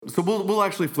So we'll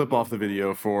actually flip off the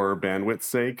video for bandwidth's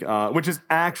sake, which is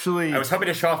actually. I was hoping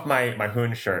to show off my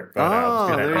Hoon shirt.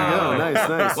 But, there you go.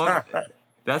 Nice. Well,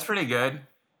 that's pretty good.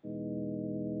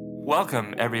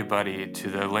 Welcome, everybody, to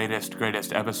the latest,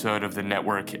 greatest episode of the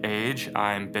Network Age.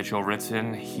 I'm Bichel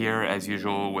Ritson, here as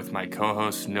usual with my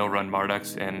co-hosts Nilrun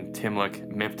Mardux and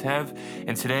Timlik Miptev.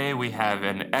 And today we have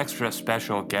an extra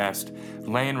special guest,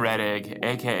 Lane Rettig,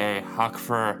 aka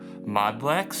Hakfer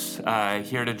Modlex,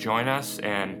 here to join us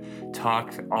and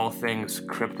talk all things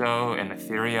crypto and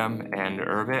Ethereum and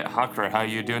Urbit. Hakfer, how are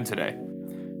you doing today?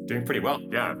 Doing pretty well.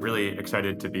 Yeah, really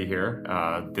excited to be here.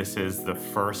 This is the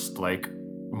first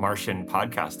Martian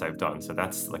podcast I've done, so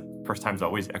that's first time's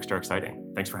always extra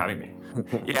exciting. Thanks for having me.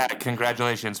 Yeah,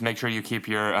 congratulations. Make sure you keep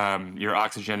your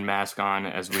oxygen mask on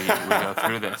as we go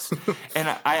through this. And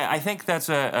I think that's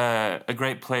a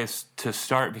great place to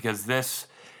start, because this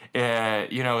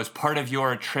is part of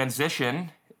your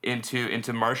transition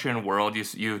into Martian world.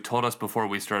 You told us before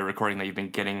we started recording that you've been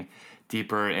getting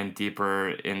deeper and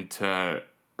deeper into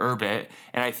Urbit,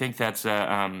 and I think that's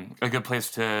a good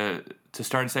place to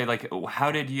start and say,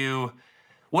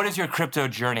 what is your crypto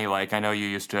journey like? I know you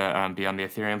used to be on the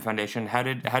Ethereum Foundation. How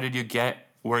did you get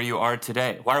where you are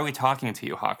today? Why are we talking to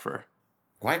you, Hakfer?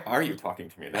 Why are you talking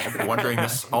to me? I've been wondering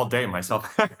this all day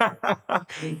myself.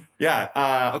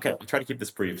 Yeah. Okay. I'll try to keep this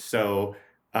brief. So,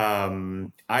 I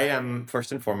am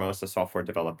first and foremost a software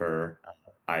developer.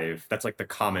 That's the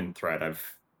common thread.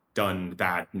 I've done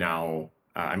that now.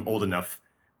 I'm old enough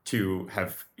to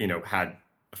have had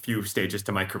a few stages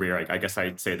to my career. I guess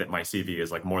I'd say that my CV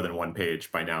is more than one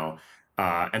page by now.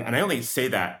 And I only say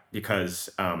that because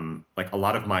a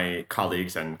lot of my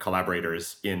colleagues and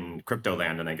collaborators in crypto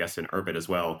land, and I guess in Urbit as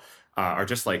well, are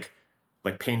just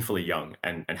painfully young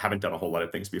and haven't done a whole lot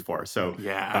of things before. So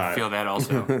yeah, I feel that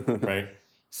also. Right.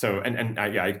 So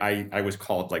I was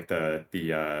called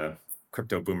the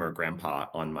crypto boomer grandpa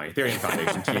on my Ethereum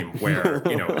Foundation team, where,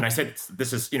 and I said,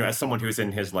 this is, as someone who's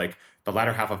in his the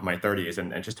latter half of my 30s,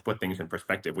 and just to put things in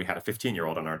perspective, we had a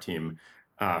 15-year-old on our team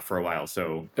for a while.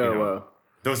 So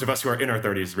those of us who are in our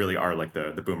 30s really are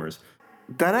the boomers.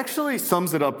 That actually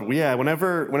sums it up. Yeah,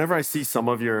 whenever I see some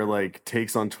of your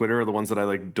takes on Twitter, or the ones that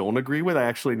I don't agree with, I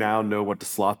actually now know what to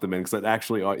slot them in, because that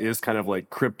actually is kind of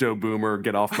crypto boomer,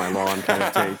 get off my lawn kind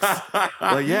of takes.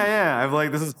 Yeah.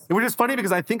 I'm this is, which is funny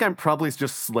because I think I'm probably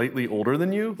just slightly older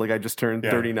than you. I just turned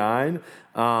 39,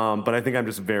 but I think I'm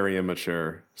just very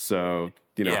immature. So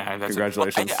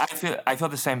congratulations. I feel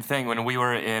the same thing. When we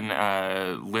were in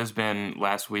Lisbon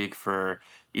last week for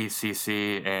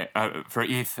ECC, for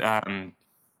ETH.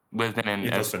 Lisbon and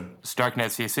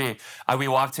Starknet CC, we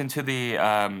walked into the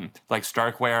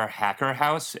Starkware hacker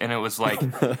house, and it was 9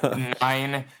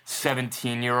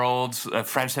 17-year-olds,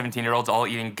 French 17-year-olds, all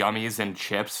eating gummies and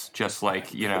chips, just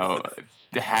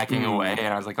hacking away.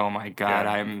 And I was like, oh my god,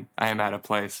 yeah. I am out of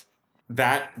place.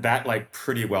 That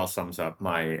pretty well sums up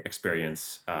my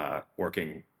experience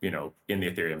working in the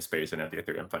Ethereum space and at the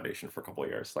Ethereum Foundation for a couple of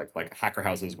years, hacker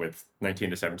houses with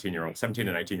 17 to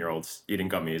 19-year-olds eating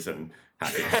gummies and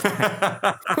hacking.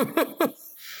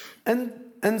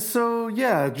 And so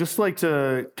just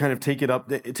to kind of take it up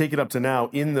to now,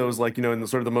 in those in the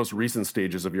sort of the most recent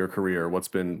stages of your career, what's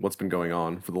been going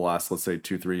on for the last, let's say,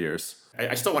 2-3 years?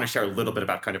 I still want to share a little bit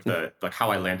about kind of the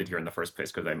how I landed here in the first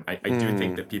place, because I do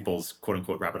think that people's quote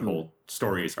unquote rabbit hole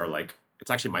stories are it's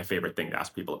actually my favorite thing to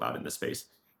ask people about in this space.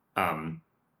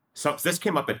 So this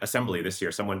came up at Assembly this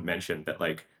year. Someone mentioned that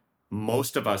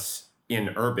most of us in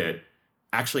Urbit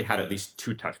actually had at least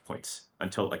 2 touch points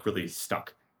until it really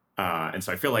stuck. And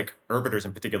so I feel Urbiters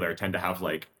in particular tend to have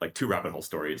 2 rabbit hole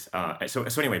stories. So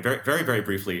anyway, very, very, very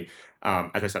briefly,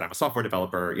 as I said, I'm a software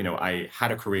developer. I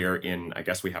had a career in, I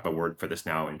guess we have a word for this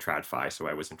now, in TradFi. So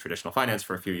I was in traditional finance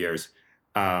for a few years.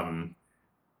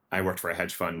 I worked for a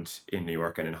hedge fund in New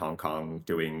York and in Hong Kong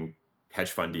doing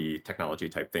hedge fundy technology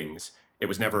type things. It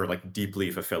was never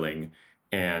deeply fulfilling.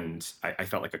 And I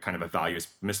felt a kind of a values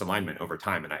misalignment over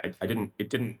time. And I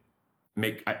didn't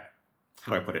make,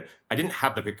 how do I put it? I didn't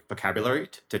have the vocabulary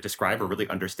to describe or really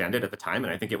understand it at the time.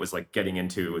 And I think it was getting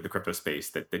into the crypto space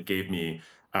that gave me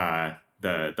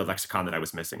the lexicon that I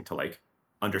was missing to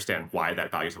understand why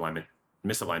that values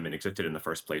misalignment existed in the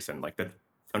first place, and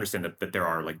understand that there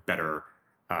are better,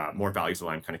 more values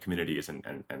aligned kind of communities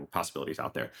and possibilities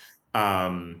out there.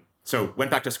 So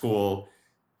went back to school.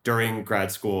 During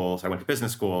grad school, so I went to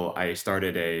business school. I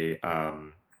started a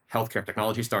healthcare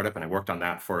technology startup, and I worked on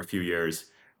that for a few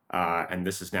years. And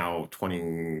this is now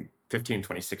 2015,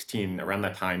 2016. Around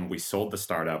that time, we sold the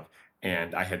startup,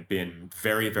 and I had been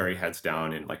very, very heads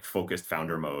down in focused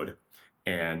founder mode.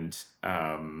 And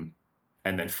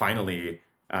then finally,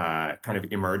 kind of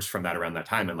emerged from that around that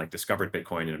time and like discovered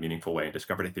Bitcoin in a meaningful way and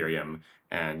discovered Ethereum.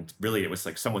 And really, it was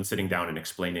like someone sitting down and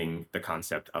explaining the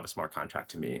concept of a smart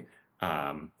contract to me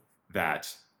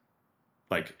that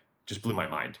like just blew my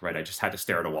mind, right? I just had to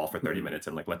stare at a wall for 30 minutes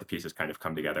and like let the pieces kind of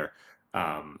come together.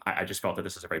 I just felt that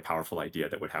this is a very powerful idea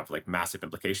that would have like massive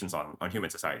implications on human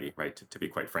society, right? To be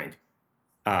quite frank.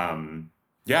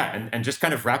 Yeah, and just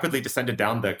kind of rapidly descended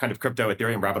down the kind of crypto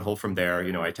Ethereum rabbit hole from there.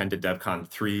 I attended DevCon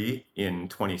 3 in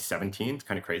 2017. It's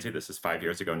kind of crazy. This is 5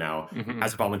 years ago now.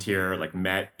 As a volunteer, like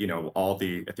met, all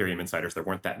the Ethereum insiders. There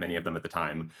weren't that many of them at the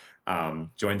time.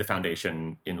 Joined the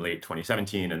foundation in late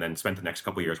 2017 and then spent the next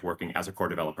couple of years working as a core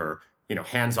developer,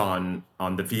 hands-on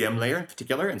on the VM layer in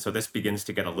particular. And so this begins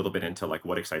to get a little bit into like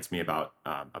what excites me about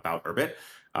Urbit.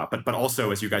 But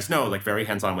also, as you guys know, like very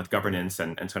hands-on with governance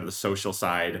and sort of the social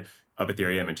side of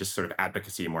Ethereum and just sort of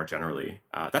advocacy more generally.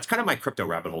 That's kind of my crypto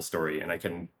rabbit hole story, and I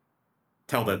can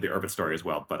tell the Urbit story as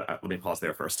well, but let me pause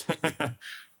there first.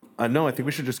 No, I think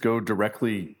we should just go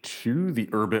directly to the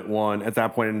Urbit one at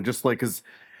that point, and just like, because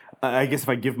I guess if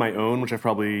I give my own, which I've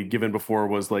probably given before,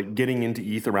 was like getting into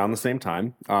ETH around the same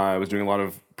time. I was doing a lot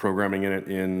of programming in it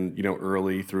in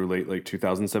early through late like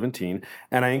 2017,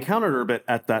 and I encountered Urbit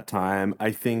at that time.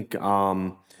 I think.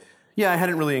 Yeah, I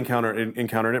hadn't really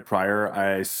encountered it prior.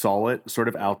 I saw it sort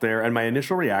of out there, and my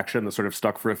initial reaction that sort of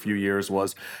stuck for a few years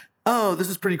was, "Oh, this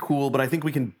is pretty cool," but I think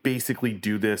we can basically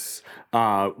do this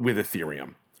with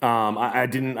Ethereum.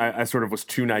 I sort of was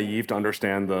too naive to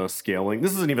understand the scaling.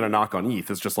 This isn't even a knock on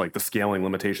ETH. It's just like the scaling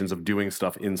limitations of doing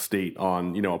stuff in state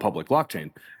on a public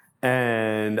blockchain,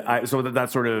 and so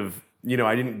that sort of.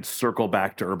 I didn't circle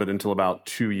back to Urbit until about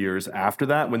 2 years after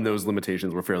that when those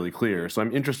limitations were fairly clear. So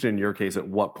I'm interested in your case at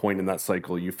what point in that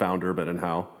cycle you found Urbit and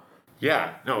how.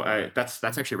 Yeah, no, that's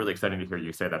actually really exciting to hear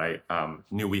you say that. I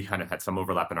knew we kind of had some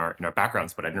overlap in our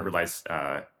backgrounds, but I didn't realize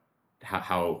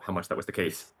how much that was the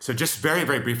case. So just very,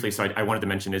 very briefly, so I wanted to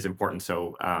mention is important.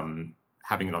 So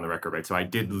having it on the record, right? So I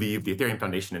did leave the Ethereum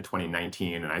Foundation in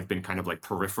 2019, and I've been kind of like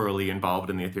peripherally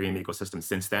involved in the Ethereum ecosystem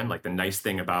since then. Like the nice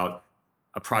thing about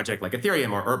a project like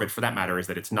Ethereum or Urbit for that matter is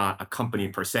that it's not a company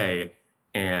per se.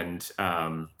 And,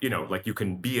 like you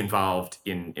can be involved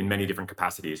in many different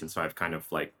capacities. And so I've kind of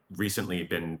like recently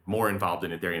been more involved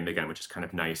in Ethereum again, which is kind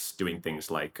of nice, doing things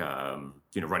like,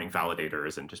 running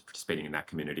validators and just participating in that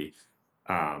community.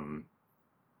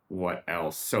 What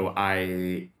else? So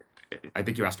I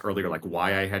think you asked earlier, like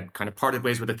why I had kind of parted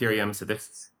ways with Ethereum. So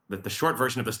the short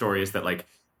version of the story is that like,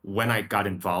 when I got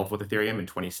involved with Ethereum in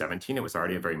 2017, it was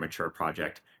already a very mature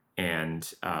project. And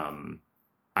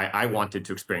I wanted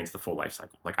to experience the full life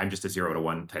cycle. Like I'm just a 0 to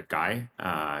 1 type guy.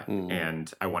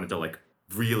 And I wanted to like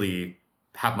really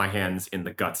have my hands in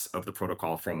the guts of the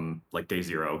protocol from like day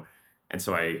zero. And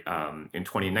so I, in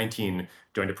 2019,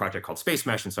 joined a project called Space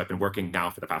Mesh. And so I've been working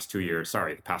now for the past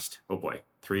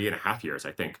 3.5 years,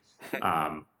 I think,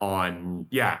 on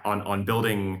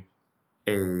building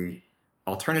a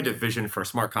alternative vision for a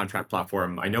smart contract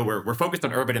platform. I know we're focused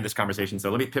on Urbit in this conversation, so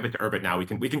let me pivot to Urbit now. We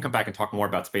can come back and talk more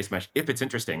about Space Mesh if it's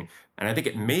interesting, and I think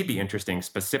it may be interesting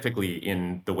specifically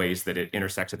in the ways that it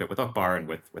intersects a bit with Ukbar and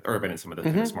with Urbit and some of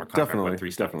the smart contract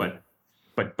Web3 stuff.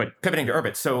 But pivoting to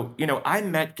Urbit, so I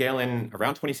met Galen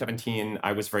around 2017.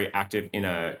 I was very active in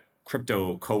a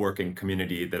crypto co-working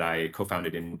community that I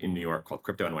co-founded in New York called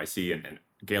Crypto NYC, and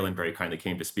Galen very kindly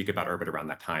came to speak about Urbit around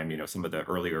that time. Some of the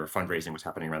earlier fundraising was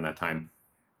happening around that time.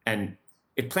 And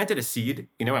it planted a seed.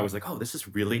 I was like, oh, this is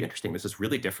really interesting. This is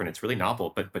really different. It's really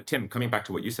novel. But Tim, coming back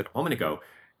to what you said a moment ago,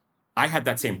 I had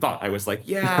that same thought. I was like,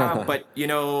 yeah, but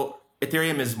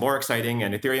Ethereum is more exciting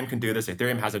and Ethereum can do this.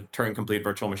 Ethereum has a Turing complete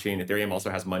virtual machine. Ethereum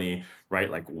also has money, right?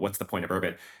 Like what's the point of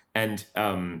Urbit? And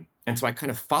so I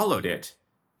kind of followed it,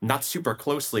 not super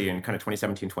closely in kind of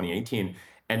 2017, 2018.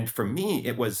 And for me,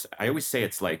 it was, I always say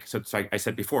it's like, so I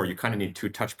said before, you kind of need 2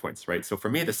 touch points, right? So for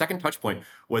me, the second touch point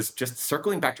was just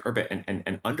circling back to Urbit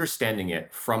and understanding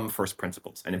it from first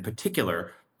principles. And in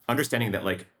particular, understanding that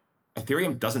like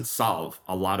Ethereum doesn't solve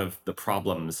a lot of the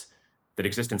problems that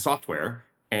exist in software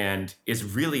and is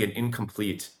really an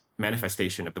incomplete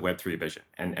manifestation of the Web3 vision.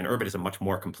 And Urbit is a much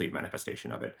more complete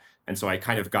manifestation of it. And so I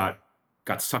kind of got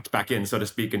sucked back in, so to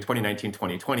speak, in 2019,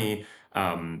 2020,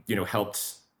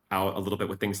 helped out a little bit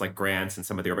with things like grants and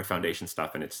some of the Urbit Foundation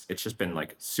stuff. And it's just been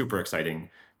like super exciting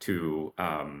to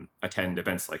attend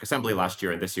events like Assembly last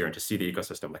year and this year and to see the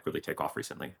ecosystem like really take off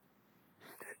recently.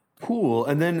 Cool.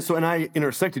 And then, and I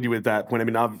intersected you at that point. I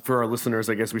mean, for our listeners,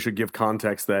 I guess we should give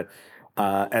context that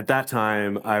at that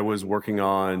time I was working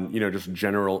on, just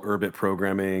general Urbit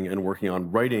programming and working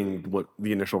on writing what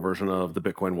the initial version of the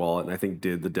Bitcoin wallet. And I think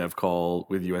did the dev call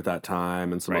with you at that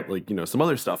time and some, some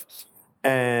other stuff.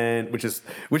 and which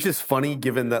is funny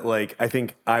given that like I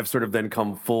think I've sort of then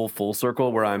come full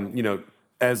circle where I'm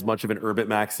as much of an Urbit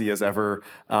maxi as ever,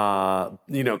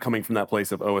 coming from that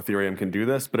place of, oh, Ethereum can do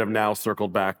this, but I've now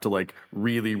circled back to like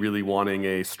really wanting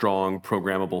a strong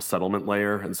programmable settlement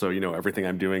layer. And so, everything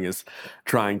I'm doing is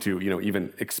trying to,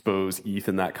 even expose ETH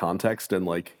in that context and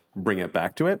like bring it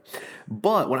back to it.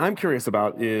 But what I'm curious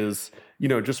about is,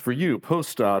 just for you,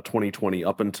 post 2020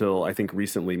 up until I think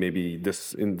recently, maybe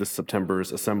in this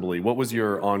September's assembly, what was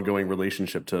your ongoing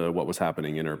relationship to what was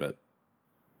happening in Urbit?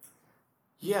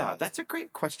 Yeah, that's a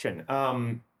great question.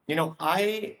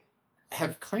 I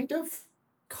have kind of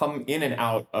come in and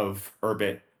out of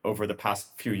Urbit over the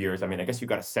past few years. I mean, I guess you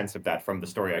got a sense of that from the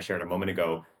story I shared a moment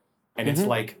ago. And it's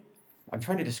like, I'm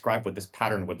trying to describe what this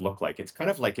pattern would look like. It's kind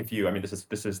of like if you, I mean, this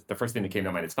is the first thing that came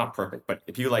to mind. It's not perfect, but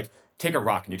if you like take a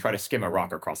rock and you try to skim a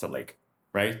rock across a lake,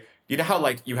 right? You know how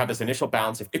like you have this initial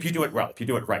bounce. If you do it well, if you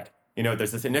do it right,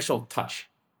 there's this initial touch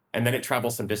and then it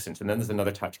travels some distance and then there's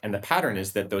another touch. And the pattern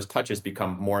is that those touches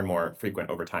become more and more frequent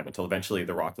over time until eventually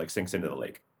the rock like sinks into the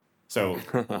lake. So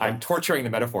I'm torturing the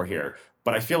metaphor here,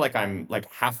 but I feel like I'm like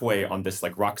halfway on this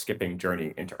like rock skipping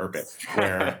journey into Urbit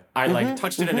where I like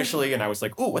touched it initially and I was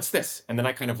like, oh, what's this? And then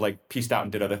I kind of like pieced out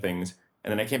and did other things.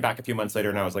 And then I came back a few months later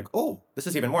and I was like, oh, this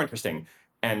is even more interesting.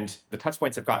 And the touch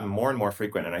points have gotten more and more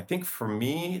frequent. And I think for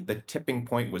me, the tipping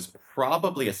point was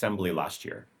probably assembly last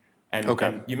year. And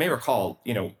you may recall,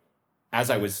 as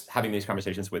I was having these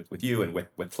conversations with you and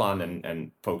with Tlon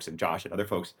and folks and Josh and other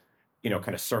folks,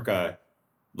 kind of circa,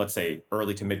 let's say,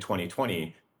 early to mid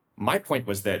 2020, my point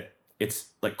was that it's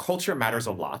like culture matters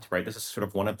a lot, right? This is sort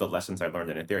of one of the lessons I learned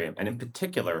in Ethereum. And in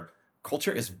particular,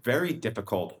 culture is very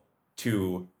difficult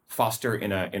to foster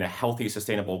in a healthy,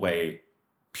 sustainable way,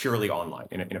 purely online,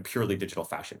 in a purely digital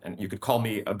fashion. And you could call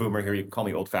me a boomer here, you can call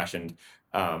me old-fashioned.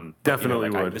 Definitely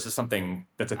would. This is something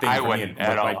that's a thing I for me wouldn't and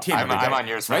at all. my team. I'm on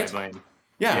your side, right? Lane.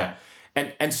 Yeah.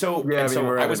 And so, Yeah, and so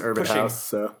we're I at was an Urbit pushing. house,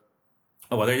 so.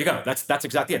 Oh, well, there you go. That's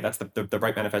exactly it. That's the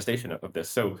right manifestation of this.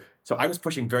 So I was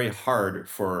pushing very hard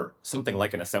for something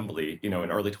like an assembly, in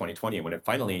early 2020. And when it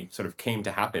finally sort of came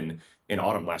to happen in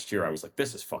autumn last year, I was like,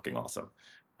 this is fucking awesome.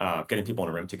 Getting people in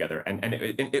a room together. And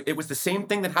it was the same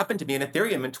thing that happened to me in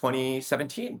Ethereum in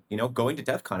 2017, going to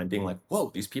DEF CON and being like,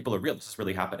 whoa, these people are real. This is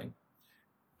really happening.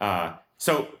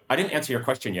 So I didn't answer your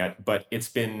question yet, but it's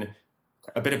been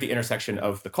a bit of the intersection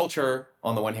of the culture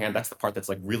on the one hand. That's the part that's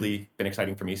like really been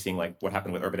exciting for me, seeing like what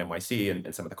happened with Urbit NYC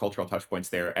and some of the cultural touch points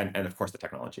there, and of course the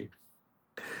technology.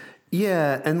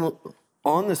 Yeah, and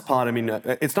on this pod, I mean,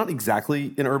 it's not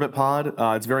exactly an Urbit pod.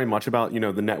 It's very much about,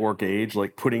 the network age,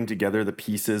 like putting together the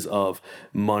pieces of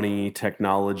money,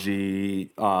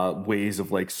 technology, ways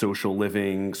of like social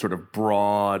living, sort of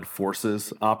broad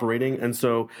forces operating. And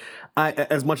so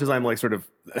as much as I'm like sort of,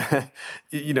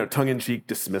 tongue-in-cheek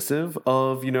dismissive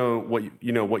of,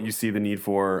 what you see the need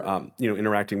for,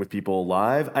 interacting with people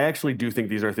live, I actually do think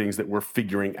these are things that we're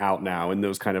figuring out now in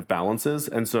those kind of balances.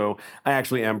 And so I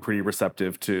actually am pretty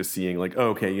receptive to seeing like,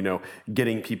 okay,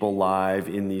 getting people live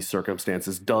in these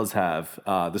circumstances does have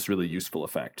this really useful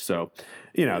effect. So,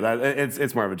 that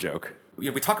it's more of a joke.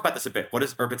 We talk about this a bit. What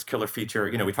is Urbit's killer feature?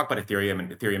 We talk about Ethereum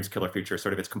and Ethereum's killer feature,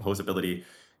 sort of its composability.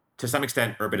 To some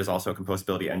extent, Urbit is also a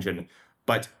composability engine.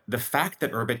 But the fact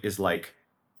that Urbit is like,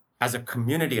 as a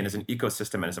community and as an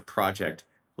ecosystem and as a project,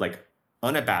 like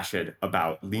unabashed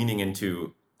about leaning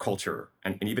into culture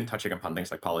and even touching upon things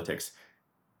like politics,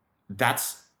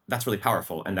 that's really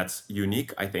powerful. And that's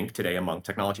unique, I think, today among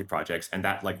technology projects. And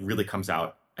that like really comes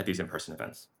out at these in-person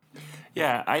events.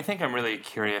 Yeah, I think I'm really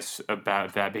curious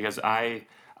about that because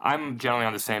I'm generally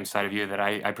on the same side of you that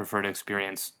I prefer to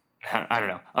experience, I don't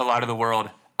know, a lot of the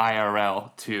world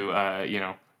IRL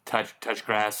to, touch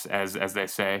grass, as they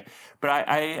say. But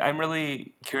I'm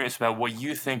really curious about what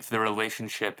you think the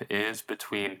relationship is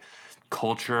between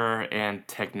culture and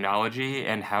technology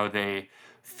and how they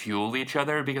fuel each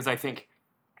other. Because I think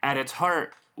at its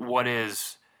heart, what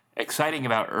is exciting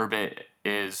about Urbit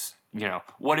is,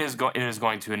 what it is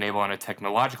going to enable on a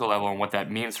technological level and what that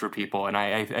means for people. And I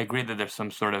agree that there's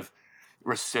some sort of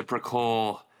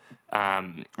reciprocal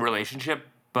relationship.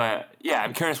 But yeah,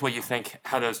 I'm curious what you think,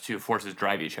 how those two forces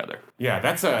drive each other. Yeah,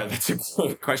 that's a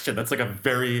great question. That's like a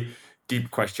very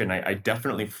deep question. I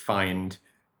definitely find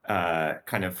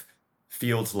kind of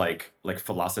fields like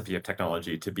philosophy of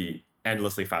technology to be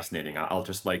endlessly fascinating. I'll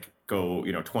just like go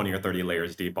 20 or 30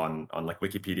 layers deep on like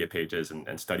Wikipedia pages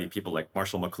and study people like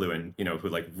Marshall McLuhan, who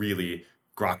like really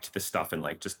grokked this stuff and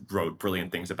like just wrote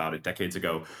brilliant things about it decades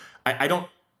ago. I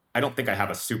don't think I have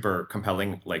a super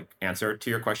compelling like answer to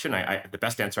your question. The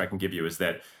best answer I can give you is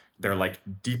that they're like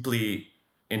deeply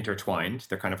intertwined.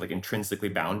 They're kind of like intrinsically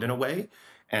bound in a way.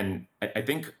 And I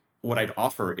think what I'd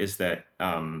offer is that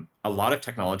a lot of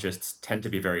technologists tend to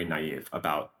be very naive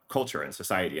about culture and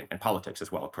society and politics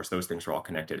as well. Of course, those things are all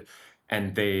connected.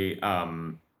 And they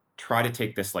try to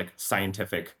take this like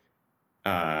scientific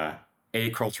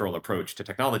acultural approach to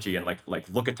technology and like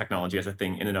look at technology as a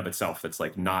thing in and of itself that's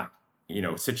like not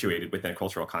situated within a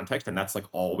cultural context, and that's like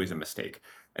always a mistake.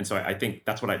 And so I think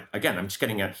that's what I'm just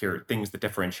getting at here, things that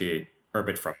differentiate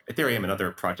Urbit from Ethereum and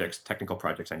other projects, technical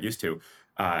projects I'm used to.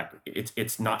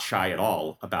 It's not shy at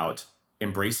all about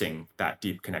embracing that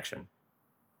deep connection.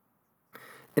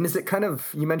 And is it kind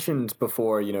of, you mentioned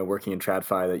before, working in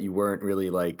TradFi that you weren't really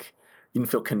you didn't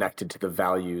feel connected to the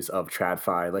values of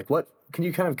TradFi. Can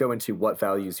you kind of go into what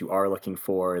values you are looking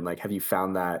for, and have you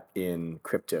found that in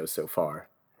crypto so far?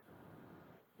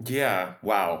 Yeah.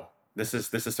 Wow. This is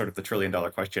sort of the $1 trillion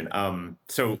question.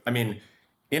 So I mean,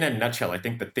 in a nutshell, I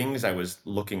think the things I was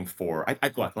looking for,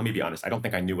 well, let me be honest, I don't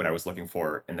think I knew what I was looking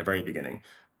for in the very beginning,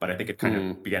 but I think it kind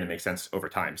of began to make sense over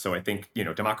time. So I think,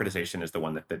 democratization is the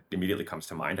one that immediately comes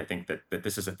to mind. I think that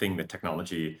this is a thing that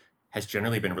technology has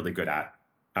generally been really good at,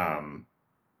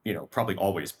 probably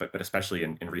always, but especially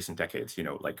in recent decades.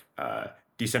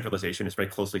 Decentralization is very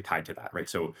closely tied to that, right?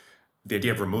 So the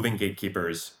idea of removing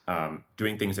gatekeepers,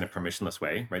 doing things in a permissionless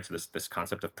way, right? So this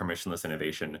concept of permissionless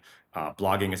innovation,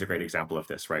 blogging is a great example of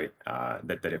this, right?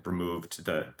 That it removed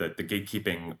the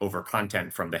gatekeeping over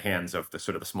content from the hands of the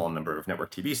sort of the small number of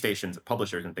network TV stations,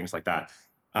 publishers, and things like that.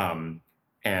 And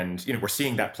we're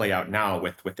seeing that play out now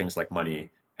with things like money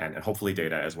and hopefully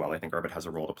data as well. I think Urbit has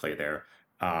a role to play there.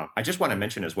 I just want to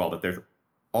mention as well that there's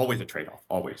always a trade-off,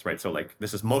 always, right? So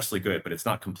this is mostly good, but it's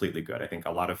not completely good. I think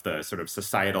a lot of the sort of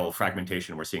societal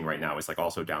fragmentation we're seeing right now is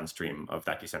also downstream of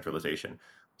that decentralization.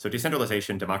 So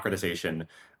decentralization, democratization,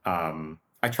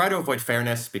 I try to avoid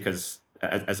fairness because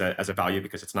as a value,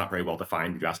 because it's not very well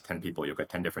defined. You ask 10 people, you'll get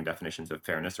 10 different definitions of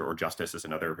fairness, or justice is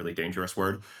another really dangerous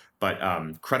word. But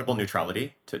credible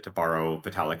neutrality, to borrow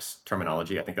Vitalik's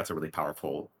terminology, I think that's a really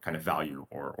powerful kind of value,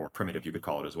 or primitive, you could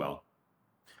call it as well.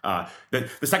 The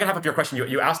second half of your question,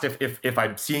 you asked if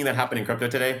I'm seeing that happen in crypto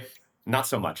today. Not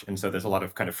so much. And so there's a lot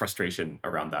of kind of frustration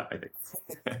around that, I think.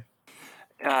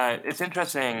 It's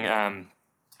interesting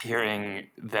hearing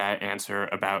that answer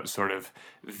about sort of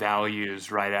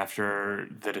values right after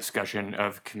the discussion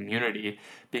of community,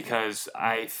 because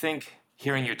I think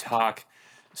hearing you talk,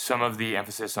 some of the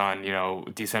emphasis on,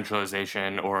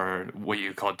 decentralization or what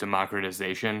you call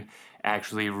democratization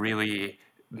actually really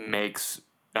makes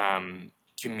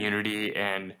community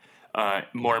and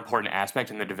more important aspect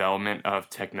in the development of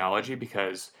technology,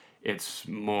 because it's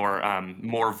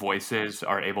more voices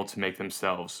are able to make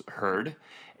themselves heard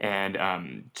and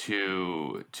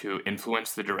to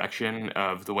influence the direction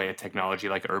of the way a technology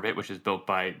like Urbit, which is built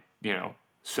by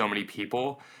so many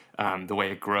people, the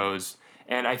way it grows.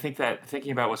 And I think that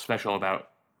thinking about what's special about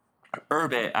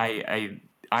Urbit,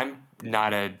 I'm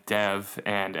not a dev,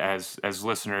 and as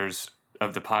listeners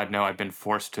of the pod know, I've been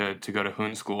forced to go to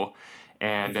Hoon School.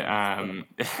 And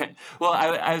well,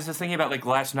 I was just thinking about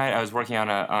last night I was working on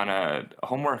a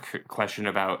homework question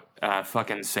about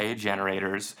fucking Say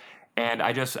generators, and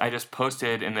I just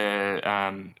posted in the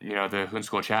the Hoon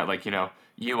School chat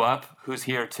you up, who's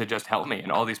here to just help me,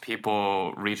 and all these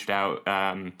people reached out,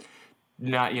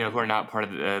 not who are not part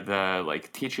of the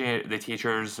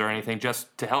teachers or anything,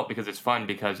 just to help, because it's fun,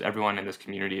 because everyone in this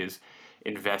community is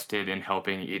invested in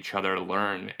helping each other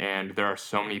learn, and there are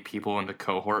so many people in the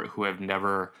cohort who have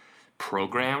never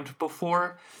programmed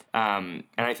before, and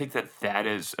I think that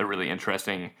is a really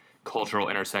interesting cultural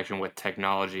intersection with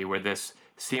technology, where this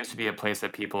seems to be a place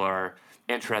that people are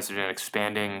interested in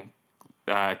expanding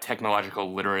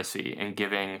technological literacy and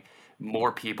giving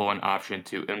more people an option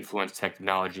to influence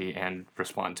technology and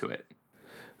respond to it.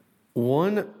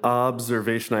 One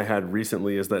observation I had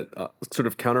recently is that sort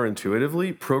of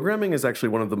counterintuitively, programming is actually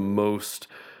one of the most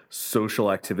social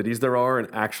activities there are,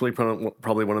 and actually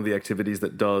probably one of the activities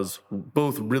that does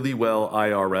both really well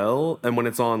IRL, and when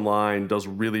it's online does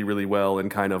really, really well in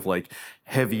kind of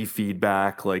heavy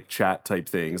feedback, chat type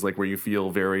things, where you feel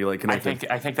very connected.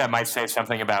 I think that might say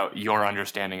something about your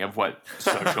understanding of what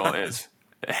social is.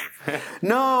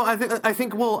 No, I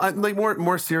think well,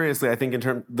 more seriously, I think in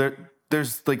terms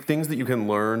there's things that you can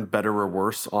learn better or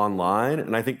worse online,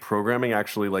 and I think programming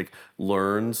actually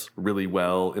learns really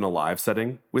well in a live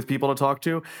setting with people to talk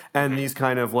to, and these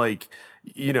kind of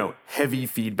heavy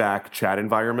feedback chat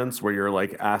environments where you're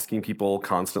like asking people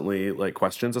constantly like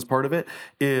questions as part of it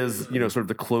is, sort of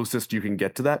the closest you can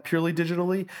get to that purely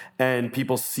digitally. And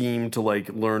people seem to like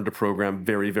learn to program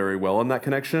very, very well in that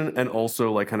connection, and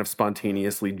also like kind of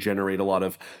spontaneously generate a lot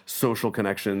of social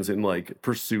connections in like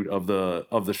pursuit of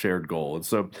the shared goal. And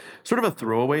so sort of a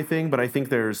throwaway thing, but I think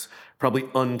there's probably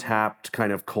untapped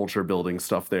kind of culture building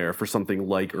stuff there for something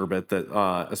like Urbit that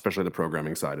especially the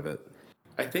programming side of it.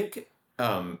 I think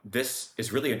this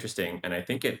is really interesting, and I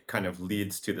think it kind of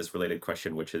leads to this related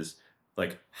question, which is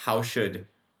like, how should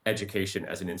education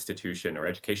as an institution or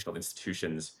educational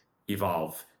institutions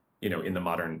evolve, in the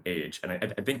modern age? And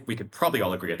I think we could probably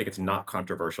all agree. I think it's not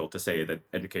controversial to say that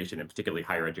education, and particularly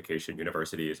higher education,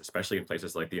 universities, especially in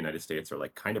places like the United States, are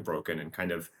like kind of broken and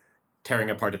kind of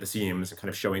tearing apart at the seams and kind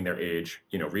of showing their age.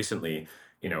 Recently,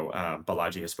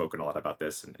 Balaji has spoken a lot about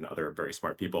this, and other very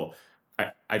smart people.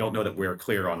 I don't know that we're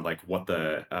clear on like what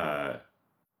the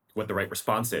right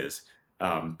response is.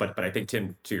 But I think,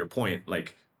 Tim, to your point,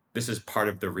 like this is part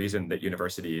of the reason that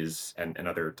universities and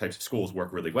other types of schools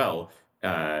work really well.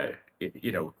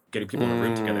 Getting people in a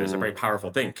room together is a very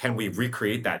powerful thing. Can we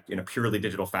recreate that in a purely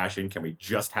digital fashion? Can we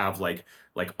just have like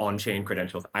on-chain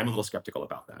credentials? I'm a little skeptical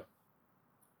about that.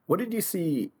 What did you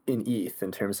see in ETH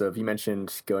in terms of, you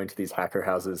mentioned going to these hacker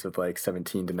houses with like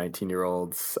 17 to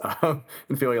 19-year-olds and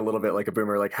feeling a little bit like a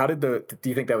boomer. Like, do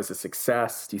you think that was a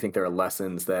success? Do you think there are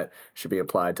lessons that should be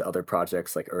applied to other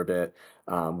projects like Urbit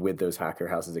with those hacker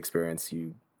houses experience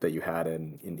that you had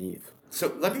in ETH?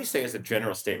 So let me say as a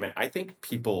general statement, I think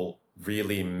people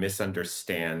really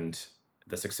misunderstand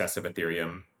the success of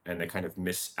Ethereum, and they kind of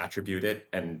misattribute it,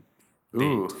 and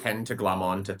they tend to glom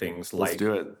on to things like... Let's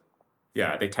do it.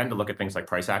 Yeah, they tend to look at things like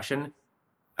price action.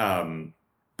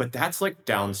 But that's like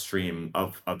downstream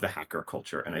of the hacker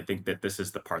culture. And I think that this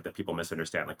is the part that people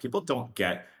misunderstand. Like, people don't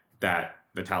get that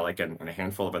Vitalik and a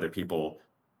handful of other people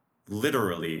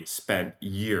literally spent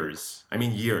years,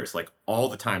 like all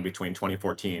the time between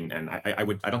 2014 and I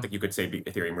don't think you could say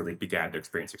Ethereum really began to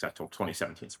experience success until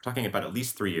 2017. So we're talking about at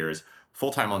least 3 years,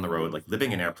 full time on the road, like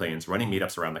living in airplanes, running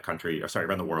meetups around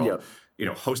around the world,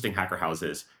 hosting hacker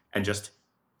houses, and just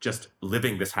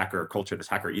living this hacker culture, this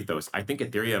hacker ethos. I think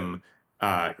Ethereum,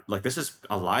 this is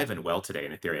alive and well today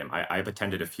in Ethereum. I've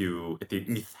attended a few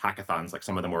ETH hackathons, like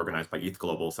some of them organized by ETH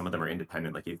Global, some of them are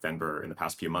independent, like ETH Denver, in the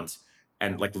past few months.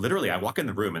 And like literally, I walk in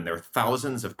the room and there are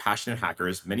thousands of passionate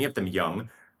hackers, many of them young.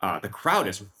 The crowd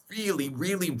is really,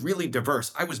 really, really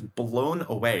diverse. I was blown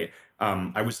away.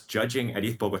 I was judging at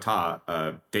ETH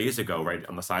Bogota days ago, right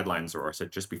on the sidelines, or I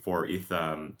said just before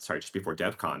just before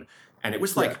DevCon, and it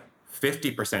was like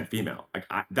 50% female. Like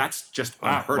that's just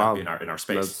unheard of in our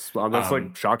space. That's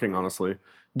like shocking, honestly.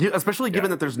 Especially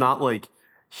given that there's not like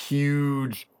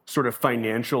huge sort of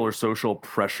financial or social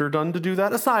pressure done to do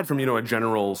that, aside from a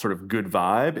general sort of good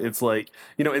vibe. It's like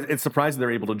it's surprising they're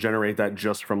able to generate that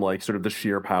just from like sort of the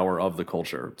sheer power of the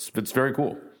culture. It's very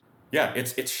cool. Yeah,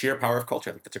 it's sheer power of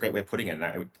culture. I think that's a great way of putting it. And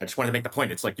I just wanted to make the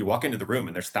point. It's like you walk into the room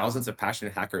and there's thousands of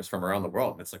passionate hackers from around the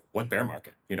world. And it's like, what bear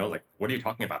market? Like, what are you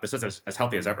talking about? This is as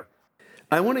healthy as ever.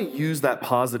 I want to use that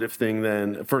positive thing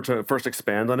then to first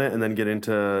expand on it and then get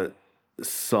into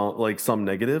some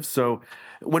negatives. So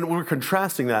when we're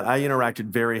contrasting that, I interacted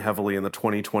very heavily in the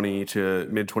 2020 to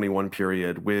mid 21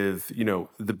 period with, the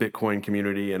Bitcoin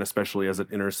community, and especially as it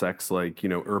intersects like,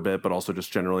 Urbit, but also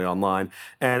just generally online.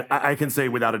 And I can say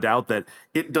without a doubt that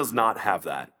it does not have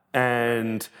that.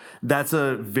 And that's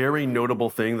a very notable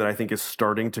thing that I think is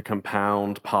starting to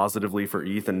compound positively for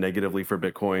ETH and negatively for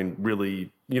Bitcoin,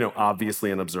 really,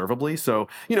 obviously and observably. So,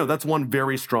 that's one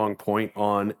very strong point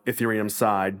on Ethereum's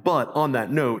side. But on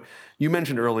that note, you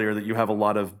mentioned earlier that you have a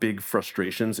lot of big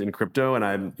frustrations in crypto, and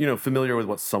I'm, familiar with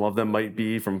what some of them might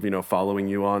be from, following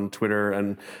you on Twitter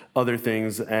and other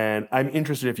things. And I'm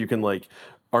interested if you can like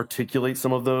articulate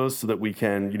some of those so that we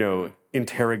can,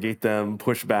 interrogate them,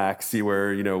 push back, see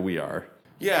where, we are.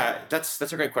 Yeah, that's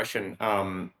a great question.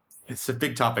 It's a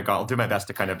big topic. I'll do my best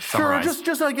to kind of summarize. Sure,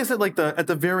 just I guess at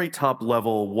the very top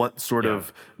level, what sort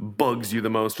of bugs you the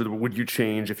most, or would you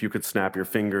change if you could snap your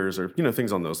fingers, or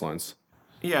things on those lines?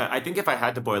 Yeah, I think if I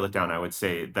had to boil it down, I would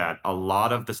say that a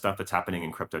lot of the stuff that's happening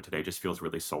in crypto today just feels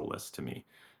really soulless to me.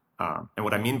 And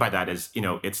what I mean by that is,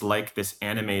 it's like this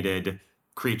animated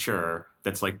creature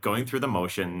that's like going through the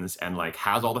motions and like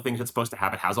has all the things it's supposed to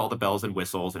have. It has all the bells and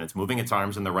whistles, and it's moving its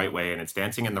arms in the right way, and it's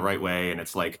dancing in the right way, and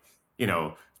it's like,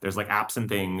 there's like apps and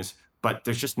things, but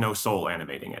there's just no soul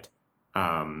animating it.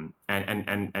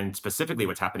 And specifically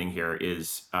what's happening here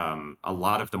is a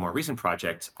lot of the more recent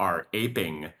projects are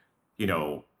aping,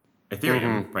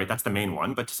 Ethereum, right? That's the main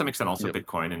one, but to some extent also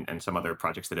Bitcoin and some other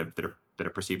projects that are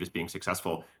perceived as being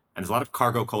successful. And there's a lot of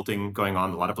cargo culting going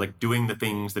on, a lot of like doing the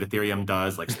things that Ethereum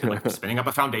does, like spinning up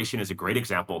a foundation is a great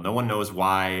example. No one knows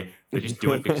why, they just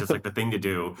do it because it's like the thing to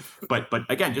do. But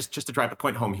again, just to drive the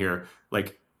point home here,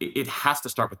 like it has to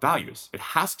start with values. It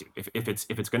has to, if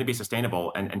it's going to be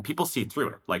sustainable, and people see through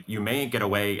it. Like you may get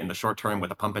away in the short term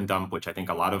with a pump and dump, which I think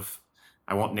a lot of,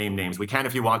 I won't name names. We can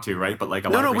if you want to, right? But like a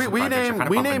lot of recent projects are kind of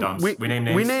pump and dumps. We name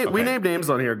names. We name names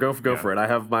on here. Go for it. I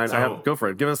have mine. Go for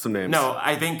it. Give us some names. No,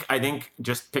 I think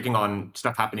just picking on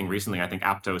stuff happening recently, I think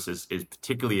Aptos is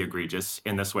particularly egregious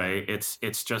in this way.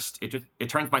 It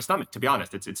turns my stomach, to be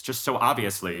honest. It's just so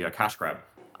obviously a cash grab.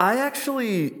 So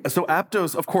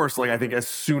Aptos, of course, like I think as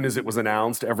soon as it was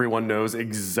announced, everyone knows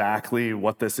exactly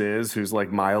what this is, who's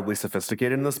like mildly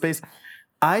sophisticated in the space.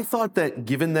 I thought that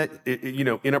given that,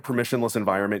 in a permissionless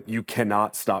environment, you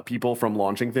cannot stop people from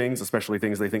launching things, especially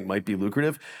things they think might be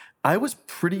lucrative. I was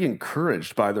pretty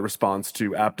encouraged by the response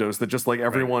to Aptos that just like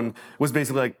everyone was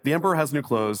basically like, the emperor has new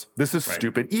clothes. This is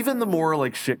stupid. Even the more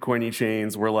like shitcoiny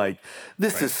chains were like,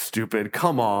 this is stupid.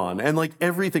 Come on. And like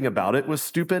everything about it was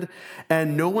stupid.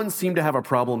 And no one seemed to have a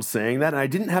problem saying that. And I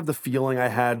didn't have the feeling I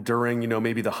had during,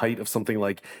 maybe the height of something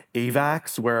like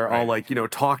AVAX, where I'll like,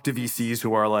 talk to VCs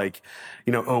who are like,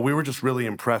 oh, we were just really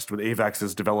impressed with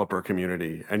AVAX's developer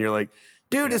community. And you're like,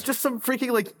 dude, it's just some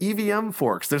freaking like EVM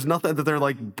forks. There's nothing that they're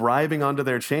like bribing onto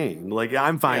their chain. Like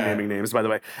I'm fine naming names, by the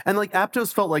way. And like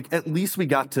Aptos felt like at least we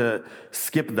got to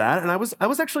skip that. And I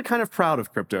was actually kind of proud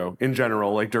of crypto in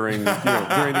general, like during during the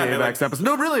AVAX episode.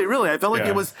 No, really. I felt like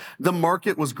it was, the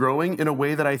market was growing in a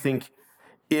way that I think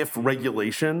if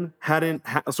regulation hadn't,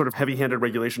 sort of heavy-handed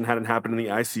regulation hadn't happened in the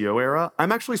ICO era,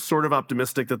 I'm actually sort of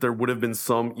optimistic that there would have been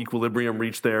some equilibrium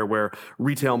reached there where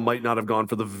retail might not have gone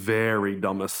for the very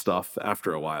dumbest stuff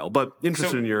after a while. But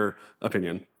interested in your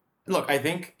opinion. Look, I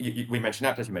think we mentioned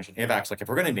Aptos, you mentioned AVAX. Like if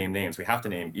we're going to name names, we have to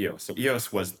name EOS. So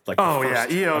EOS was like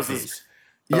EOS is...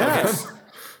 Yes.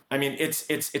 I mean,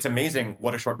 it's amazing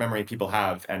what a short memory people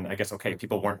have. And I guess,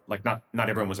 people weren't, like not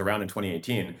everyone was around in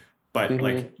 2018. But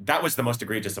like that was the most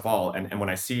egregious of all. And when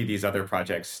I see these other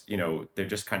projects, they're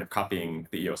just kind of copying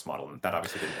the EOS model, and that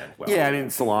obviously didn't end well. Yeah, I mean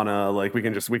Solana, like we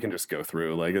can just go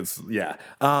through. Like it's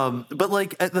but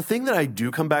like the thing that I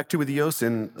do come back to with EOS,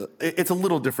 and it's a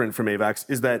little different from AVAX,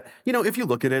 is that if you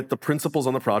look at it, the principals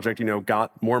on the project,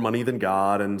 got more money than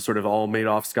God and sort of all made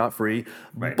off scot-free.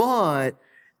 Right. But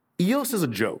EOS is a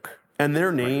joke. And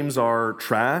their names are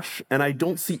trash, and I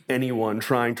don't see anyone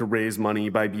trying to raise money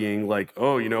by being like,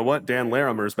 oh, you know what, Dan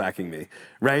Larimer's backing me,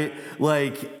 right?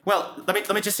 Like, well, let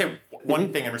me just say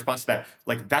one thing in response to that.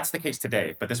 Like, that's the case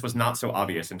today, but this was not so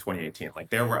obvious in 2018.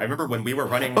 Like, I remember when we were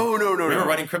running, we were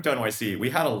running Crypto NYC, we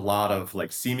had a lot of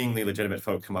like seemingly legitimate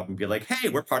folk come up and be like, hey,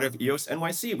 we're part of EOS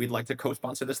NYC, we'd like to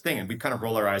co-sponsor this thing, and we'd kind of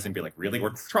roll our eyes and be like, really,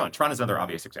 we're Tron. Tron is another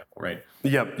obvious example, right?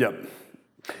 Yep.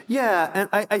 Yeah,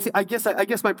 and I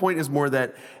guess my point is more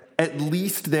that at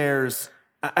least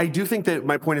I do think that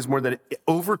my point is more that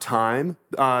over time,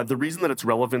 the reason that it's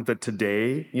relevant that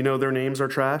today, their names are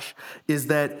trash is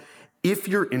that if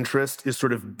your interest is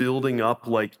sort of building up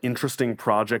like interesting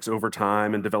projects over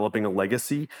time and developing a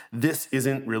legacy, this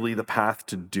isn't really the path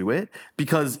to do it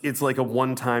because it's like a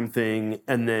one-time thing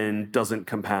and then doesn't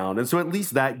compound. And so at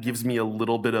least that gives me a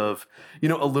little bit of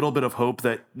hope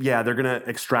that, they're going to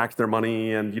extract their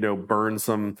money and,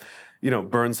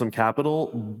 burn some capital,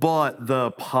 but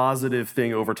the positive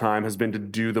thing over time has been to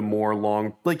do the more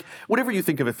long, like whatever you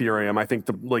think of Ethereum, I think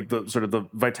the sort of the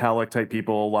Vitalik type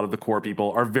people, a lot of the core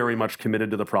people are very much committed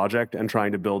to the project and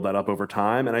trying to build that up over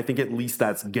time. And I think at least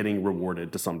that's getting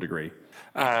rewarded to some degree.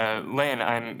 Lane,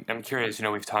 I'm curious,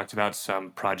 we've talked about some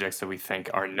projects that we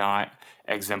think are not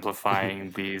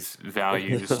exemplifying these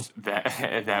values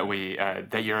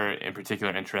that you're in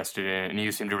particular interested in. And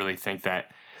you seem to really think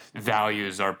that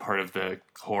values are part of the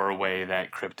core way that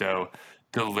crypto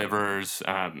delivers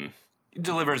on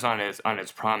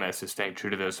its promise, is staying true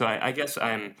to those. So I guess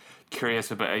I'm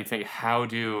curious about, I think, how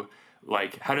does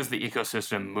the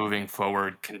ecosystem moving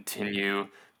forward continue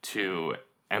to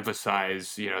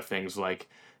emphasize things like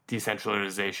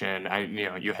decentralization?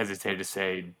 You hesitated to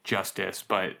say justice,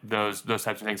 but those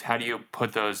types of things, how do you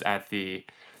put those at the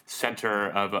center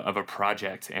of a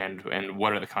project, and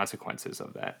what are the consequences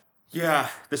of that? Yeah,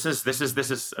 this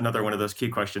is another one of those key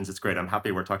questions. It's great. I'm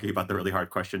happy we're talking about the really hard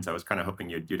questions I was kind of hoping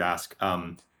you'd ask.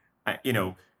 I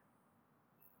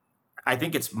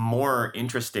think it's more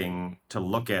interesting to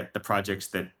look at the projects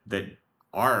that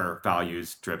are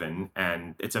values driven,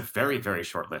 and it's a very, very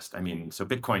short list. I mean, so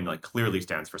Bitcoin like clearly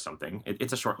stands for something.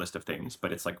 It's a short list of things,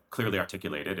 but it's like clearly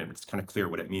articulated, and it's kind of clear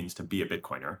what it means to be a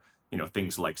Bitcoiner.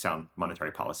 Things like sound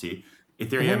monetary policy.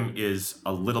 Ethereum is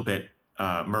a little bit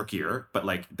murkier, but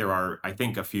like there are, I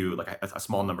think, a few, like a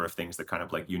small number of things that kind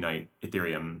of like unite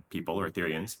Ethereum people or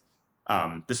Ethereans.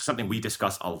 This is something we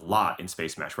discuss a lot in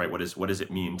Space Mesh, right? What does it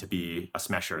mean to be a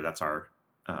Smesher? That's our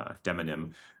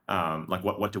demonym. Like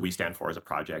what do we stand for as a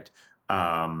project?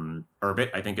 Urbit,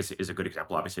 I think, is a good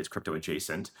example. Obviously, it's crypto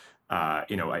adjacent. I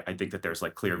think that there's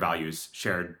like clear values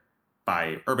shared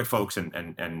by Urbit folks,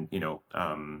 and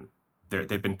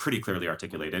they've been pretty clearly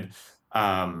articulated.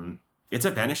 It's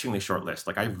a vanishingly short list.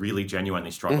 Like I really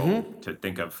genuinely struggle to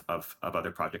think of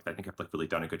other projects that I think have like really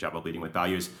done a good job of leading with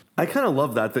values. I kind of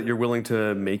love that you're willing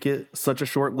to make it such a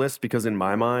short list, because in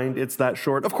my mind it's that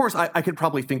short. Of course, I could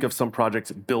probably think of some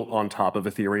projects built on top of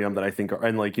Ethereum that I think are,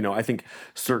 and like, I think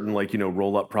certain like,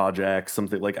 roll up projects,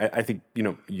 something like I think,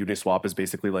 Uniswap is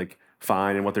basically like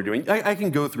fine in what they're doing. I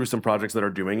can go through some projects that are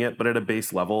doing it, but at a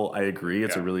base level, I agree.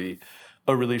 It's a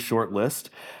really short list.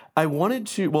 We're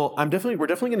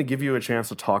definitely going to give you a chance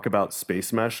to talk about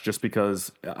Space Mesh, just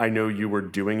because I know you were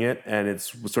doing it, and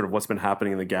it's sort of what's been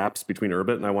happening in the gaps between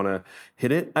Urbit, and I want to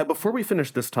hit it. Before we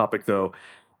finish this topic, though,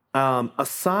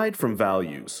 aside from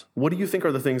values, what do you think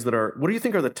are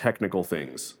the technical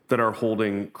things that are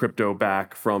holding crypto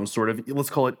back from sort of, let's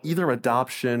call it, either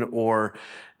adoption or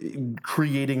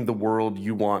creating the world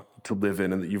you want to live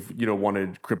in and that you've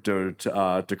wanted crypto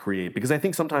to create? Because I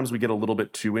think sometimes we get a little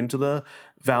bit too into the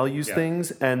values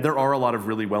things, and there are a lot of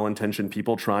really well-intentioned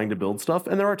people trying to build stuff,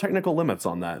 and there are technical limits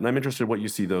on that. And I'm interested in what you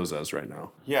see those as right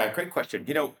now. Yeah, great question.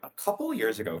 A couple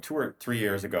years ago, 2 or 3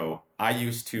 years ago, I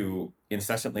used to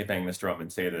incessantly bang this drum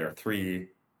and say there are 3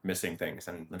 missing things.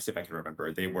 And let me see if I can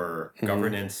remember. They were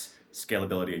governance,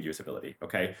 scalability, and usability.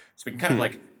 Okay. So we can kind of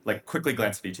like quickly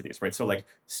glance at each of these, right? So like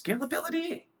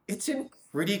scalability, it's in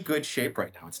pretty good shape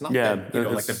right now. It's not that,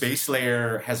 like the base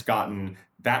layer has gotten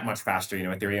that much faster.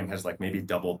 Ethereum has like maybe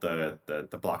doubled the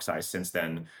block size since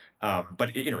then.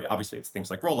 But obviously it's things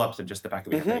like rollups and just the fact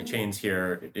that we have many chains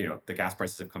here. The gas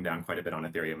prices have come down quite a bit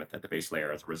on Ethereum at the base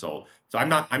layer as a result. So I'm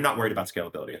not worried about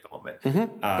scalability at the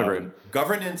moment.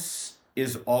 Governance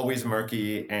is always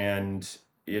murky, and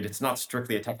it's not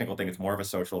strictly a technical thing. It's more of a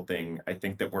social thing. I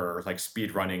think that we're like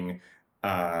speed running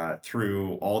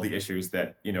through all the issues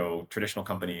that traditional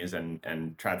companies and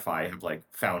TradFi have like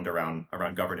found around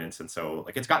governance, and so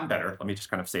like it's gotten better. Let me just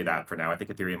kind of say that for now. I think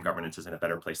Ethereum governance is in a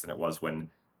better place than it was when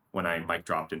I mic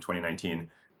dropped in 2019.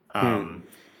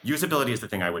 Usability is the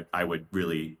thing I would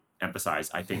really emphasize.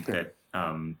 I think that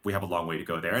we have a long way to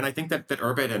go there, and I think that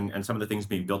Urbit and some of the things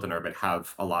being built in Urbit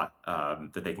have a lot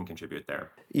that they can contribute there.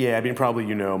 Yeah, I mean, probably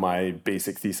my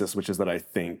basic thesis, which is that I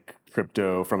think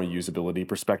crypto from a usability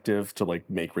perspective to like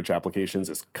make rich applications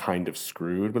is kind of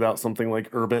screwed without something like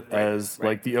Urbit as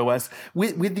like the OS,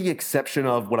 with the exception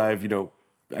of what I've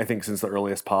I think since the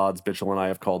earliest pods, Bitchel and I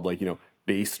have called like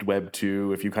based Web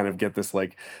 2. If you kind of get this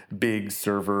like big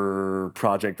server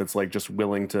project that's like just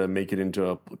willing to make it into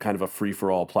a kind of a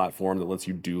free-for-all platform that lets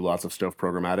you do lots of stuff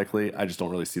programmatically, I just don't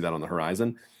really see that on the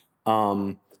horizon.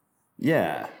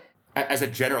 Yeah. As a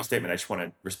general statement, I just want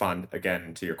to respond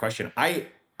again to your question. I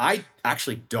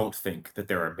actually don't think that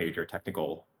there are major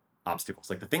technical obstacles.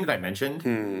 Like the things I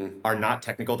mentioned are not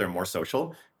technical, they're more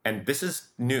social. And this is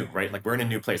new, right? Like we're in a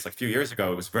new place. Like a few years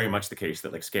ago, it was very much the case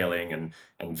that like scaling and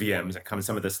VMs and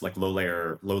some of this like low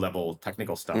level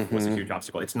technical stuff was a huge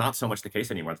obstacle. It's not so much the case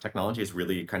anymore. The technology has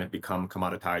really kind of become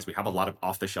commoditized. We have a lot of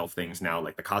off the shelf things now,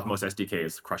 like the Cosmos SDK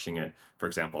is crushing it, for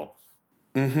example.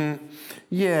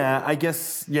 Yeah, I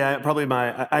guess, probably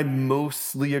I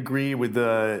mostly agree with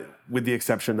the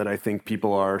exception that I think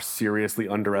people are seriously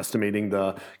underestimating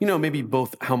the, maybe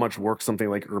both how much work something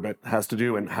like Urbit has to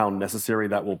do and how necessary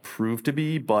that will prove to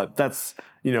be. But that's,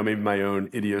 maybe my own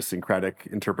idiosyncratic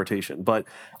interpretation. But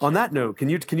on that note, can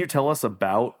you tell us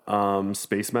about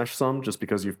Space Mesh some, just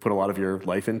because you've put a lot of your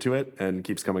life into it and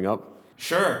keeps coming up?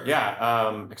 Sure.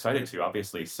 Yeah. Excited to,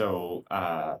 obviously. So,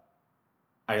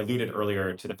 I alluded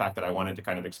earlier to the fact that I wanted to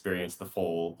kind of experience the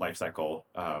full life cycle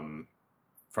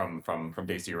from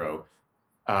day zero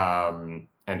and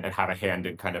have a hand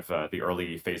in kind of the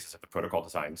early phases of the protocol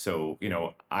design. So,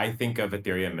 I think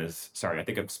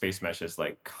of Space Mesh as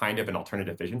like kind of an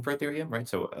alternative vision for Ethereum, right?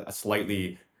 So a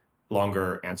slightly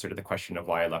longer answer to the question of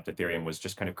why I left Ethereum was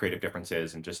just kind of creative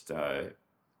differences and just the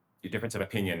difference of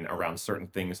opinion around certain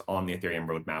things on the Ethereum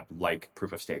roadmap, like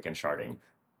proof of stake and sharding.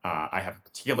 I have a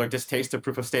particular distaste of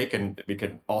proof of stake, and we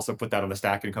could also put that on the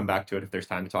stack and come back to it if there's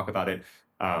time to talk about it.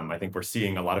 I think we're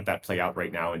seeing a lot of that play out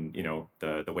right now in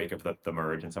the wake of the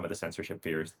merge and some of the censorship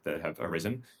fears that have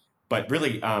arisen. But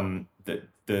really,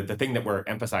 the thing that we're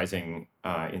emphasizing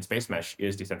in Space Mesh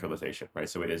is decentralization, right?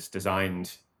 So it is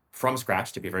designed from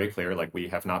scratch, to be very clear. Like, we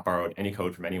have not borrowed any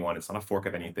code from anyone. It's not a fork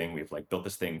of anything. We've like built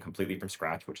this thing completely from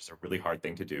scratch, which is a really hard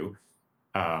thing to do.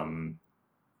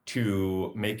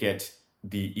 To make it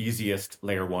the easiest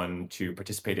layer one to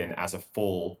participate in as a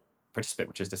full participant,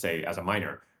 which is to say as a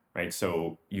miner, right?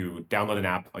 So you download an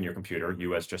app on your computer,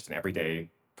 you as just an everyday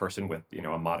person with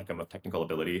a modicum of technical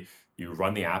ability, you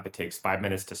run the app, it takes 5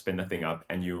 minutes to spin the thing up,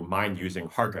 and you mine using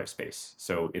hard drive space.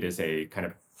 So it is a kind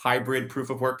of hybrid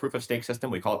proof of work, proof of stake system.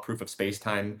 We call it proof of space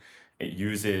time. It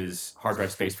uses hard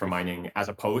drive space for mining as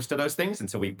opposed to those things. And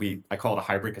so I call it a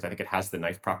hybrid because I think it has the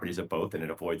nice properties of both, and it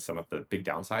avoids some of the big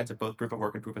downsides of both proof of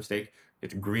work and proof of stake.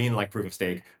 It's green like proof of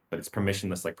stake, but it's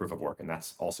permissionless like proof of work. And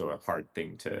that's also a hard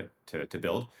thing to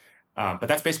build. But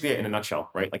that's basically it in a nutshell,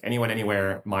 right? Like, anyone,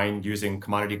 anywhere, mine using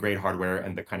commodity grade hardware,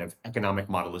 and the kind of economic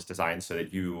model is designed so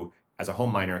that you, as a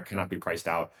home miner, cannot be priced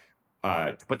out.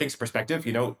 To put things in perspective,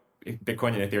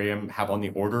 Bitcoin and Ethereum have on the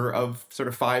order of sort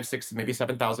of 5, 6, maybe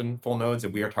 7,000 full nodes,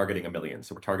 and we are targeting 1 million.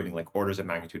 So we're targeting like orders of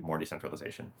magnitude more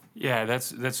decentralization. Yeah,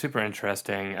 that's super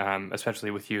interesting, especially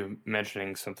with you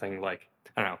mentioning something like,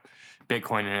 I don't know,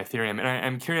 Bitcoin and Ethereum. And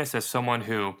I'm curious, as someone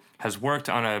who has worked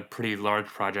on a pretty large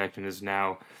project and has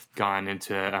now gone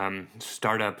into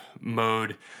startup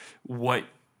mode,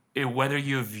 whether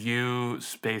you view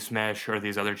Space Mesh or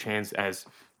these other chains as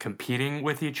competing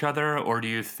with each other, or do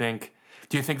you think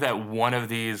that one of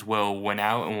these will win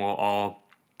out and we'll all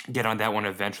get on that one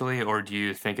eventually, or do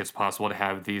you think it's possible to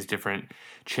have these different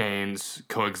chains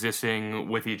coexisting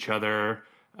with each other?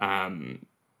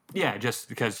 Yeah, just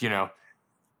because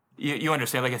you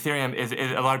understand, like, Ethereum is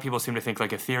a lot of people seem to think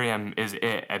like Ethereum is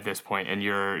it at this point, and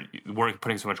you're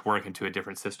putting so much work into a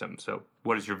different system. So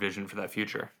what is your vision for that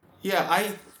future? Yeah,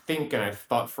 I think, and I've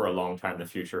thought for a long time, the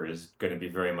future is going to be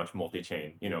very much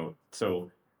multi-chain.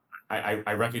 So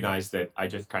I recognize that I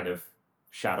just kind of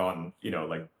shat on,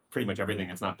 like, pretty much everything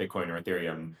that's not Bitcoin or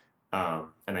Ethereum.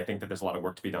 And I think that there's a lot of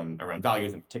work to be done around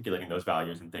values and articulating those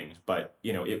values and things. But,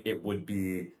 it would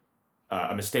be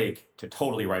a mistake to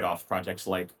totally write off projects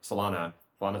like Solana.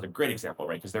 Solana's a great example,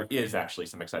 right? Because there is actually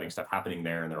some exciting stuff happening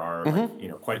there, and there are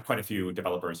quite a few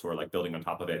developers who are like building on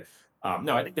top of it.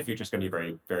 No, I think the future is going to be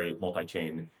very, very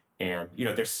multi-chain, and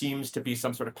there seems to be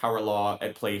some sort of power law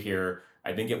at play here.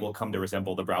 I think it will come to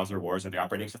resemble the browser wars or the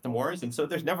operating system wars, and so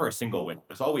there's never a single win.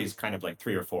 There's always kind of like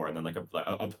 3 or 4, and then like a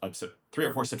 3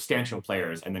 or 4 substantial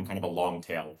players, and then kind of a long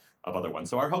tail of other ones.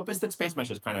 So our hope is that Space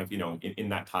Mesh is kind of in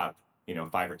that top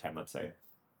 5 or 10, let's say.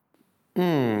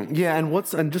 Yeah,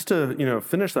 and just to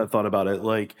finish that thought about it,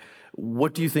 like,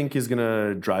 what do you think is going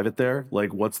to drive it there?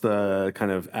 Like, what's the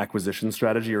kind of acquisition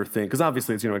strategy or thing? Because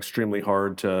obviously it's extremely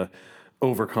hard to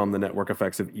overcome the network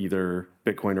effects of either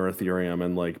Bitcoin or Ethereum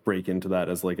and like break into that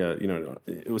as like a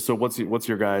So what's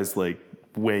your guys' like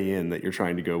way in that you're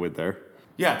trying to go with there?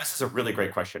 Yeah, this is a really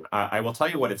great question. I will tell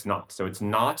you what it's not. So it's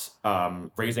not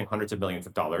raising hundreds of millions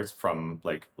of dollars from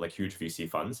like huge VC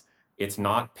funds. It's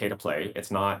not pay to play. It's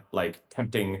not like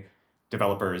tempting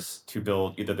developers to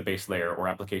build either the base layer or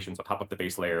applications on top of the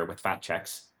base layer with fat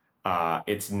checks.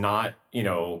 It's not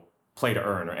play to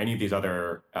earn or any of these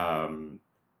other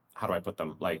how do I put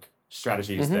them, like,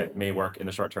 strategies that may work in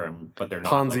the short term, but they're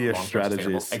not Ponzi-ish like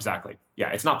strategies. Exactly. Yeah,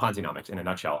 it's not Ponzi-nomics in a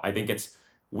nutshell. I think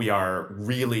we are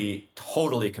really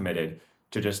totally committed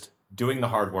to just doing the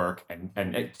hard work, and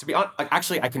to be honest,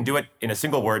 actually, I can do it in a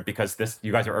single word because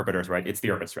you guys are Urbiters, right? It's the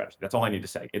Urbit strategy. That's all I need to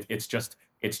say. It's just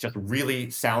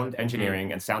really sound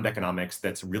engineering and sound economics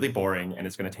that's really boring, and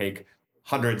it's going to take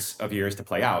hundreds of years to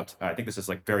play out. I think this is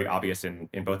like very obvious in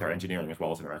both our engineering as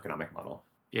well as in our economic model.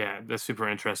 Yeah, that's super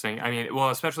interesting. I mean, well,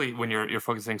 especially when you're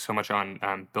focusing so much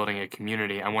on building a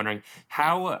community, I'm wondering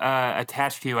how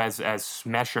attached to you as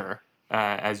Smesher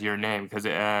as your name, because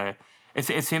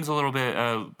it seems a little bit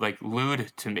like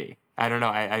lewd to me. I don't know.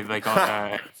 I like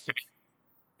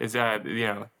is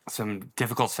some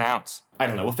difficult sounds. I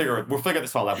don't know. We'll figure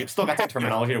this all out. We've still got some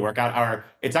terminology to work out.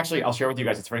 It's actually, I'll share with you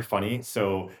guys. It's very funny.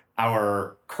 So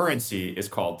our currency is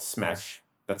called Smesh.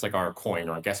 That's like our coin,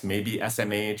 or I guess maybe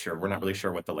SMH, or we're not really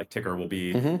sure what the like ticker will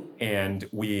be. And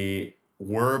we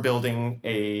were building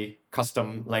a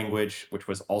custom language, which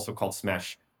was also called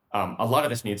Smesh. A lot of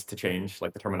this needs to change.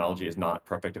 Like the terminology is not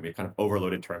perfect, and we've kind of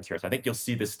overloaded terms here. So I think you'll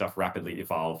see this stuff rapidly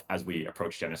evolve as we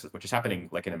approach Genesis, which is happening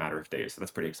like in a matter of days. So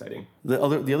that's pretty exciting. The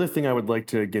other thing I would like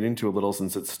to get into a little,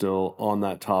 since it's still on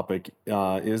that topic,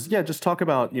 is just talk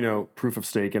about proof of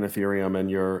stake and Ethereum and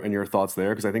your thoughts there,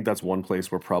 because I think that's one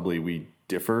place where probably we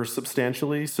differ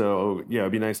substantially. So yeah,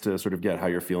 it'd be nice to sort of get how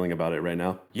you're feeling about it right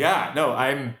now. Yeah, no,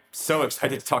 I'm so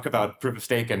excited to talk about proof of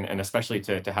stake and especially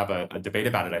to have a debate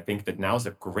about it. I think that now's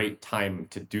a great time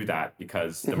to do that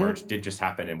because the merge did just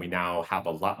happen and we now have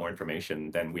a lot more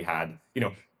information than we had.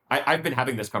 I've been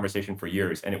having this conversation for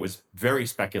years and it was very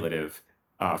speculative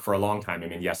for a long time. I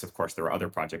mean, yes, of course, there are other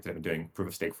projects that have been doing proof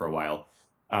of stake for a while.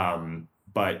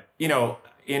 But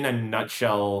in a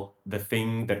nutshell, the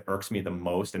thing that irks me the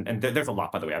most, and there's a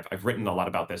lot, by the way, I've written a lot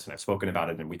about this and I've spoken about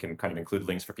it, and we can kind of include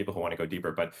links for people who want to go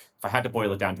deeper. But if I had to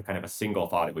boil it down to kind of a single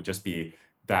thought, it would just be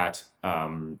that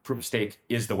proof of stake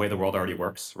is the way the world already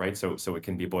works, right? So it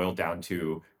can be boiled down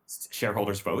to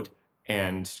shareholders vote.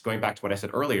 And going back to what I said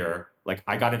earlier, like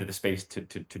I got into the space to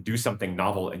do something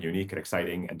novel and unique and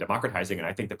exciting and democratizing, and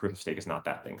I think the proof of stake is not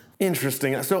that thing.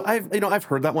 Interesting. So I've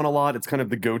heard that one a lot. It's kind of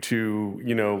the go-to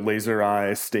laser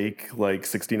eye stake like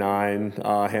 69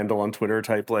 handle on Twitter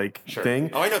type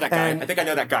thing. Oh, I know that guy. I think I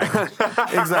know that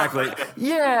guy. Exactly.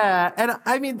 Yeah, and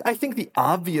I mean I think the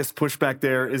obvious pushback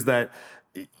there is that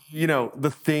the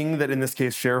thing that in this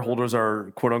case shareholders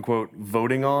are quote unquote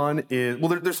voting on is,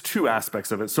 well, there's two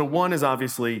aspects of it. So one is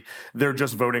obviously they're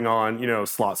just voting on,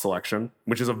 slot selection,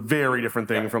 which is a very different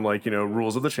thing from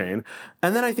rules of the chain.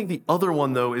 And then I think the other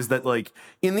one though is that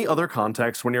in the other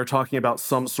context, when you're talking about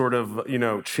some sort of,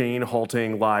 chain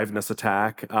halting liveness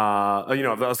attack,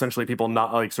 essentially people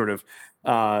not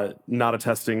not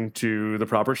attesting to the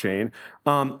proper chain.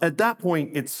 At that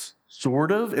point, it's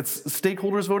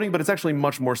stakeholders voting, but it's actually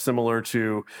much more similar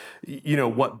to,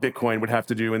 what Bitcoin would have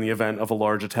to do in the event of a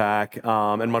large attack,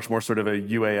 and much more sort of a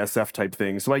UASF type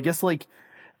thing. So I guess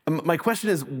my question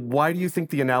is, why do you think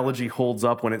the analogy holds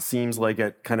up when it seems like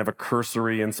at kind of a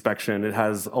cursory inspection, it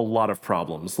has a lot of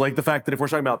problems? Like the fact that if we're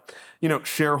talking about,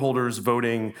 shareholders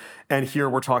voting, and here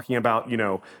we're talking about,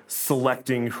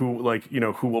 selecting who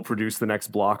will produce the next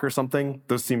block or something,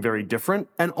 those seem very different.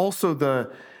 And also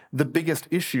the biggest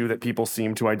issue that people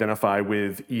seem to identify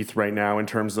with ETH right now in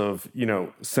terms of,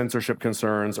 censorship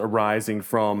concerns arising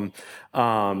from,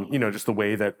 just the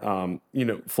way that,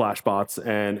 flash bots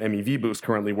and MEV boost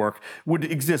currently work would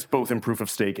exist both in proof of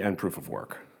stake and proof of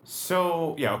work.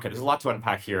 So, yeah, okay, there's a lot to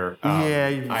unpack here.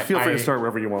 Feel free to start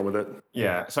wherever you want with it.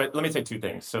 Yeah, so let me say two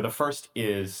things. So the first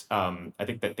is, I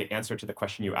think that the answer to the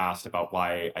question you asked about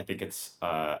why I think it's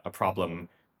a problem,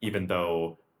 even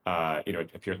though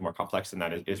it appears more complex than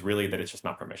that, is really that it's just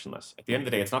not permissionless. At the end of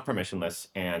the day, it's not permissionless,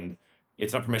 and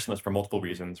it's not permissionless for multiple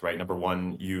reasons, right? Number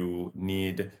one, you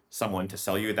need someone to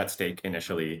sell you that stake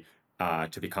initially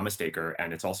to become a staker,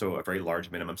 and it's also a very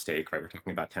large minimum stake, right? We're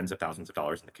talking about tens of thousands of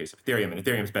dollars in the case of Ethereum, and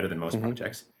Ethereum is better than most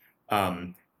projects.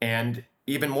 And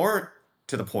even more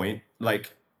to the point,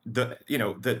 the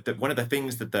one of the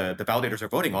things that the validators are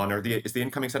voting on is the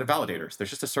incoming set of validators.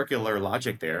 There's just a circular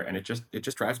logic there, and it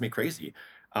just drives me crazy.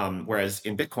 Whereas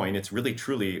in Bitcoin, it's really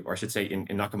truly, or I should say in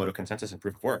Nakamoto consensus and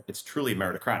proof of work, it's truly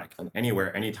meritocratic. And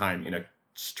anywhere, anytime, in a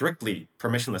strictly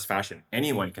permissionless fashion,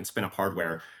 anyone can spin up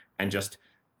hardware and just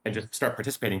start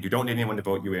participating. You don't need anyone to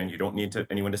vote you in. You don't need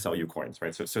anyone to sell you coins,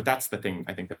 right? So that's the thing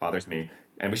I think that bothers me.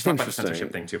 And we should talk about the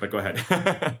censorship thing too, but go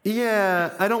ahead.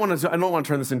 Yeah, I don't want to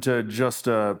turn this into just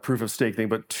a proof of stake thing,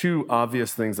 but two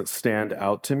obvious things that stand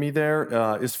out to me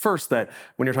there is first that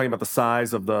when you're talking about the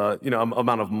size of the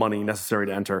amount of money necessary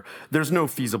to enter, there's no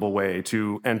feasible way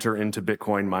to enter into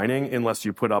Bitcoin mining unless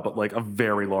you put up a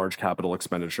very large capital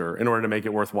expenditure in order to make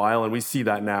it worthwhile. And we see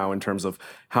that now in terms of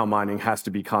how mining has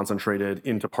to be concentrated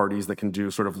into parties that can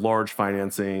do sort of large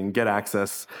financing, get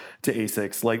access to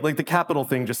ASICs. Like the capital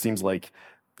thing just seems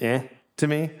to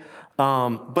me.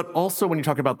 But also when you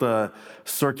talk about the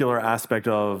circular aspect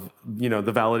of,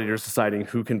 the validators deciding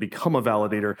who can become a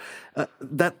validator,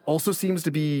 that also seems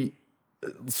to be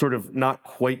sort of not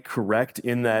quite correct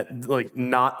in that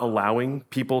not allowing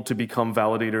people to become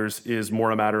validators is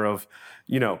more a matter of,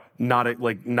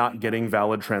 not getting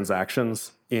valid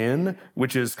transactions in,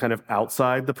 which is kind of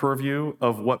outside the purview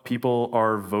of what people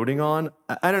are voting on.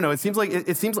 I don't know. It seems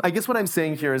I guess what I'm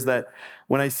saying here is that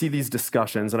when I see these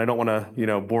discussions, and I don't want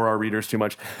to, bore our readers too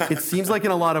much, it seems like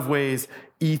in a lot of ways,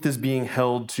 ETH is being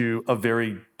held to a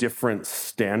very different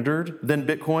standard than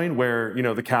Bitcoin, where,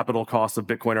 the capital costs of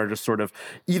Bitcoin are just sort of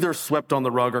either swept on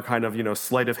the rug or kind of,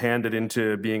 sleight of handed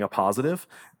into being a positive.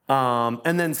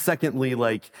 And then secondly,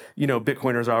 like,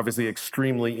 Bitcoiners are obviously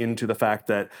extremely into the fact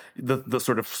that the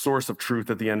sort of source of truth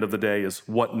at the end of the day is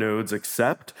what nodes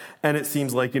accept. And it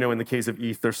seems like, in the case of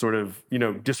ETH, they're sort of,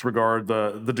 disregard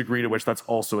the degree to which that's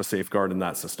also a safeguard in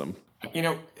that system.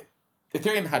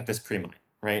 Ethereum had this pre-mine,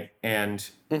 right? And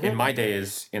in my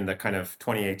days, in the kind of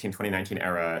 2018, 2019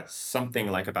 era, something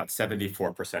like about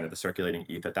 74% of the circulating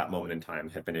ETH at that moment in time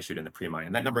had been issued in the pre-mine.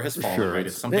 And that number has fallen, right?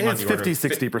 It's something on the order 50,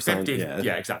 60%. 50,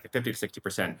 yeah, exactly, 50 to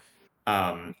 60%.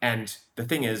 And the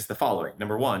thing is the following.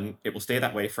 Number one, it will stay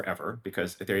that way forever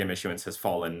because Ethereum issuance has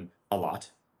fallen a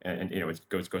lot. And it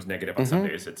goes negative on some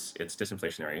days. It's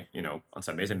disinflationary, on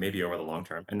some days, and maybe over the long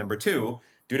term. And number two,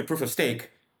 due to proof of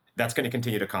stake, that's going to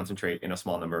continue to concentrate in a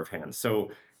small number of hands. So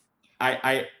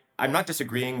I'm not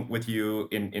disagreeing with you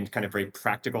in kind of very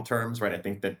practical terms, right? I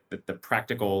think that the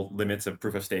practical limits of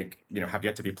proof of stake, have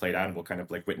yet to be played out, and we'll kind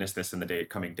of like witness this in the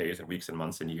coming days and weeks and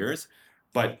months and years.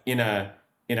 But in a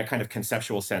kind of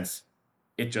conceptual sense,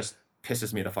 it just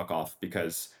pisses me the fuck off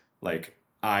because like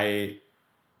I,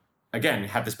 again,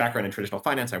 have this background in traditional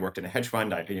finance. I worked in a hedge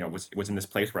fund. I was in this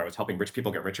place where I was helping rich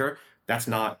people get richer. That's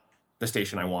not the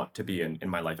station I want to be in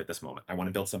my life at this moment. I want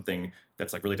to build something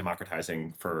that's like really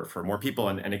democratizing for more people.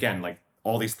 And again, like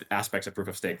all these aspects of proof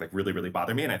of stake like really, really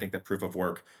bother me. And I think that proof of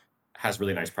work has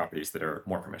really nice properties that are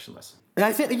more permissionless. And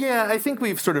I think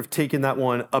we've sort of taken that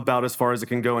one about as far as it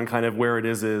can go, and kind of where it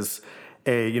is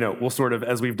we'll sort of,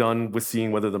 as we've done with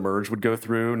seeing whether the merge would go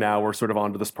through, now we're sort of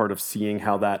onto this part of seeing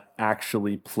how that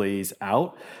actually plays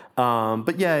out.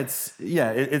 But yeah,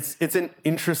 it's an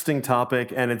interesting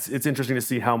topic, and it's interesting to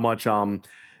see how much sort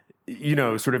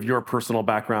of your personal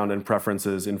background and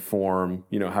preferences inform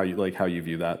how you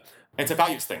view that. It's a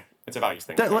values thing. It's a values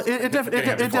thing. It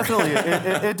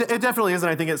definitely is,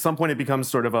 and I think at some point it becomes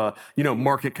sort of a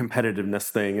market competitiveness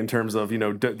thing in terms of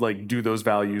do those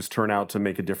values turn out to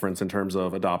make a difference in terms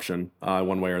of adoption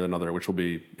one way or another, which will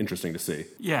be interesting to see.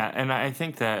 Yeah, and I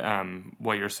think that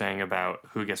what you're saying about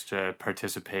who gets to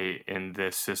participate in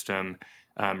this system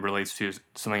relates to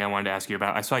something I wanted to ask you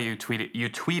about. I saw you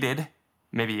tweeted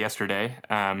maybe yesterday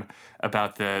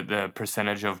about the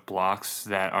percentage of blocks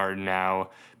that are now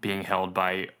being held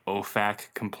by OFAC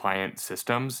compliant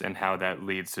systems and how that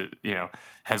leads to,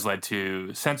 has led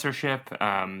to censorship.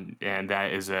 And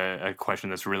that is a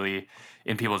question that's really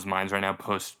in people's minds right now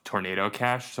post Tornado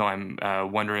Cash. So I'm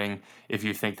wondering if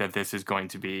you think that this is going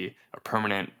to be a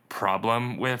permanent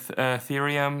problem with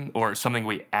Ethereum or something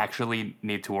we actually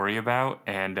need to worry about.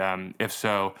 And if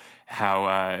so,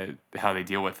 how they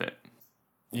deal with it.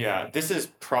 Yeah, this is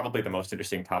probably the most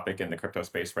interesting topic in the crypto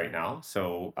space right now.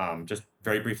 So just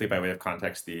very briefly, by way of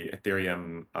context, the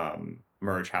Ethereum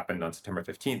merge happened on September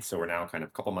 15th. So we're now kind of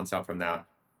a couple months out from that.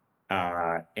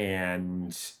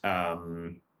 And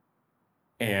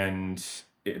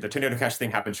the Tornado Cash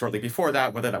thing happened shortly before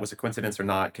that. Whether that was a coincidence or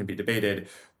not can be debated.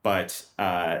 But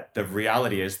the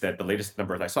reality is that the latest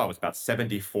numbers I saw was about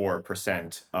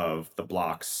 74% of the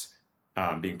blocks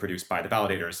being produced by the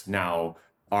validators now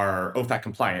are OFAC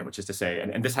compliant, which is to say,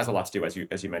 and this has a lot to do, as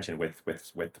you mentioned, with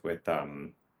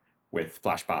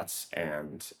flashbots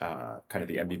and kind of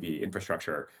the MBB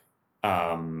infrastructure.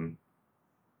 Yeah,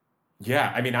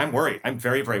 I mean, I'm worried. I'm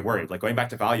very, very worried. Like going back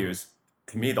to values,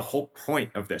 to me, the whole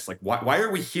point of this, like, why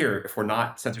are we here if we're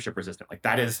not censorship resistant? Like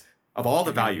that is, of all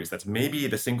the values, that's maybe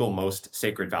the single most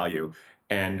sacred value.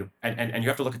 And you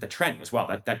have to look at the trend as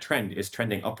well. That trend is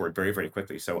trending upward very, very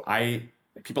quickly. So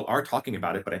people are talking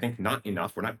about it, but I think not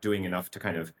enough. We're not doing enough to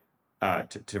kind of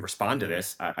to respond to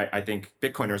this. I think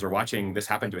Bitcoiners are watching this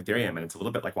happen to Ethereum, and it's a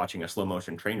little bit like watching a slow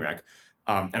motion train wreck.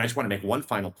 And I just want to make one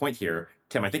final point here.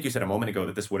 Tim, I think you said a moment ago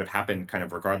that this would have happened kind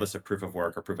of regardless of proof of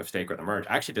work or proof of stake or the merge.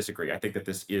 I actually disagree. I think that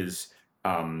this is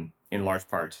in large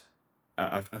part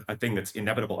a thing that's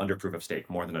inevitable under proof of stake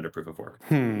more than under proof of work.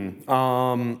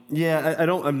 Yeah, I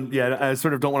don't. I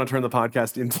sort of don't want to turn the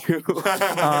podcast into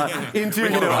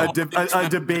a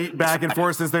debate back and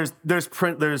forth. Since there's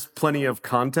plenty of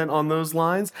content on those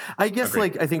lines. I guess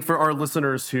Agreed. I think for our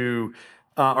listeners who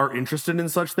are interested in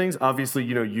such things, obviously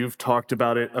you've talked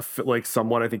about it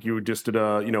somewhat. I think you just did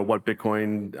a what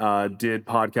Bitcoin did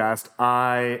podcast.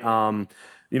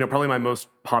 Probably my most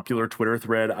popular Twitter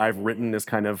thread I've written is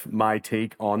kind of my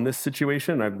take on this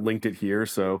situation. I've linked it here,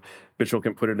 so Mitchell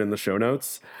can put it in the show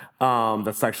notes.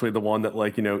 That's actually the one that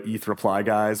ETH reply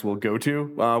guys will go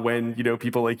to when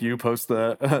people like you post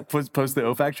the post the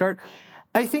OFAC chart.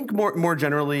 I think more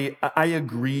generally, I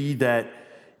agree that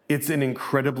it's an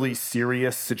incredibly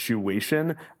serious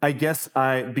situation. I guess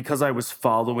because I was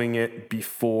following it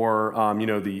before,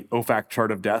 the OFAC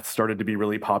chart of death started to be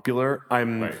really popular.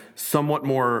 Right. Somewhat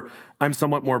more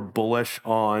bullish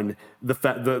on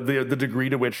the degree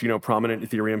to which prominent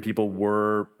Ethereum people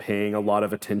were paying a lot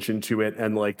of attention to it,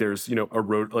 and like there's a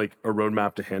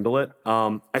roadmap to handle it.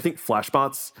 I think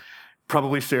Flashbots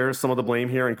probably shares some of the blame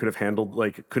here and could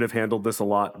have handled this a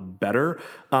lot better.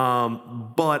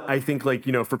 But I think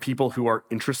for people who are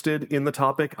interested in the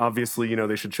topic, obviously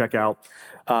they should check out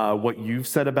what you've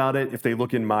said about it. If they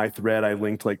look in my thread, I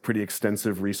linked pretty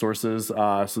extensive resources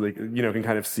so they can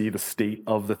kind of see the state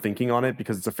of the thinking on it,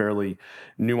 because it's a fairly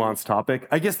nuanced topic.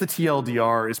 I guess the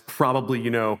TLDR is probably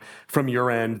from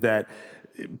your end that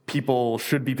people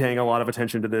should be paying a lot of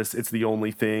attention to this. It's the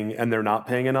only thing, and they're not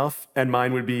paying enough. And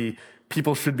mine would be,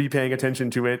 people should be paying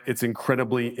attention to it. It's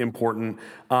incredibly important,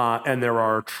 and there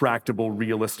are tractable,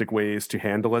 realistic ways to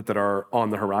handle it that are on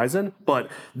the horizon.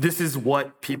 But this is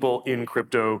what people in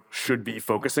crypto should be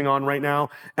focusing on right now.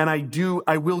 And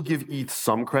I will give ETH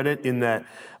some credit in that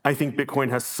I think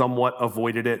Bitcoin has somewhat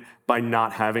avoided it by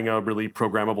not having a really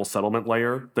programmable settlement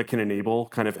layer that can enable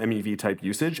kind of MEV type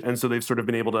usage. And so they've sort of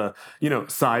been able to,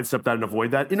 sidestep that and avoid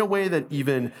that in a way that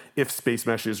even if Space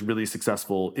Mesh is really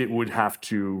successful, it would have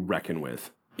to reckon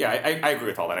with. Yeah, I agree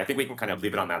with all that. I think we can kind of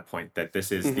leave it on that point, that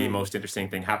this is the most interesting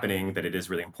thing happening, that it is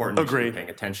really important. We should be paying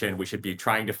attention. We should be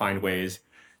trying to find ways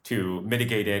to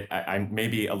mitigate it. I'm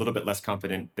maybe a little bit less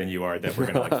confident than you are that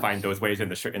we're going to find those ways in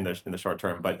the short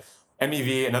term. But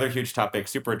MEV, another huge topic,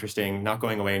 super interesting, not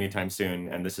going away anytime soon,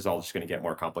 and this is all just going to get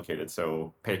more complicated.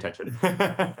 So pay attention.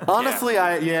 Honestly,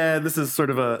 this is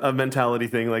sort of a mentality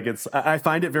thing. I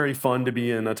find it very fun to be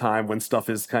in a time when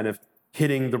stuff is kind of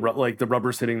hitting the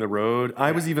rubber's hitting the road.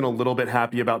 I was even a little bit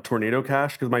happy about Tornado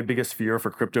Cash, because my biggest fear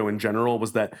for crypto in general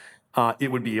was that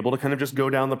it would be able to kind of just go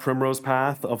down the primrose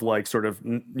path of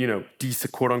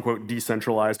quote unquote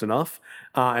decentralized enough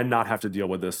and not have to deal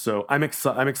with this. So I'm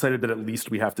excited that at least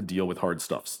we have to deal with hard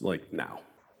stuffs now.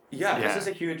 Yeah, this is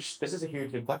a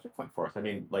huge inflection point for us. I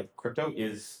mean, crypto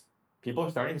is, people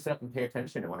are starting to sit up and pay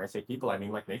attention. And when I say people, I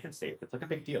mean nation state. It's a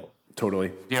big deal.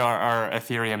 Totally. Our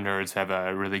Ethereum nerds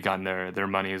have really gotten their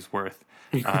money's worth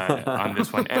on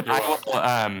this one. And I will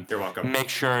You're welcome. Make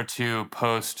sure to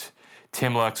post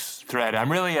Tim Luck's thread.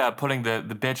 I'm really putting the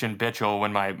bitch in bitchel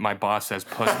when my boss says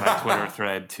post my Twitter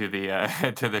thread to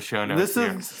the show notes.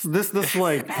 This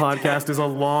podcast is a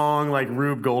long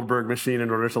Rube Goldberg machine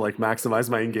in order to maximize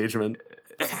my engagement.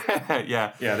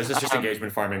 Yeah. This is just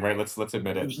engagement farming, right? Let's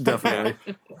admit it. Definitely.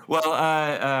 Well,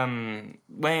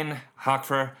 Lane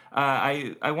Hockfer,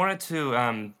 I wanted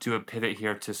to do a pivot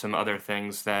here to some other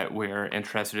things that we're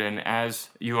interested in.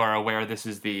 As you are aware, this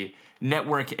is the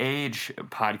Network Age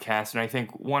podcast, and I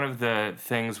think one of the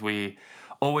things we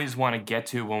always want to get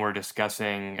to when we're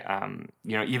discussing,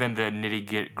 even the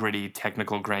nitty-gritty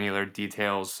technical granular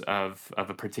details of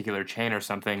a particular chain or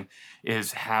something,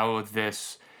 is how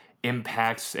this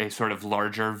impacts a sort of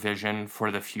larger vision for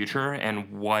the future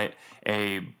and what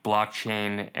a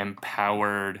blockchain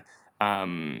empowered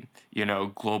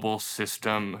global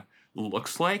system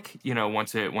looks like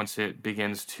once it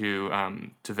begins to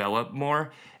develop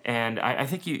more. And I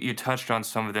think you touched on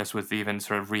some of this with even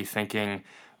sort of rethinking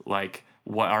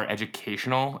what our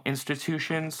educational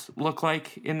institutions look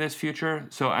like in this future.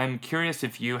 So I'm curious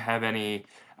if you have any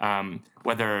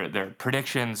whether they're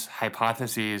predictions,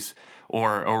 hypotheses,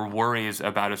 or worries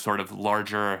about a sort of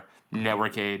larger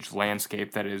network age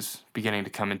landscape that is beginning to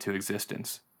come into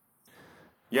existence.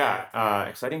 Yeah,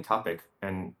 exciting topic,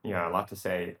 and a lot to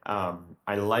say.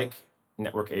 I like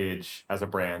Network Age as a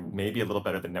brand, maybe a little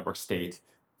better than Network State.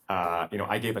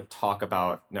 I gave a talk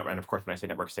about, and of course, when I say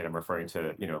Network State, I'm referring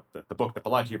to the book that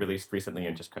Balaji released recently,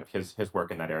 and just kind of his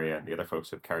work in that area, and the other folks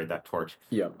who've carried that torch.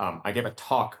 Yeah. I gave a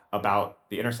talk about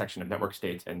the intersection of network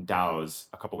states and DAOs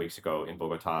a couple weeks ago in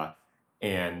Bogota,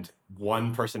 and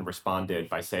one person responded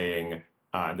by saying,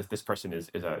 this person is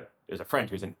a friend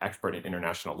who's an expert in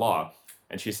international law.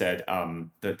 And she said,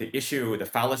 the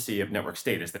fallacy of network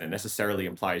state is that it necessarily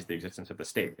implies the existence of the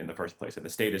state in the first place. And the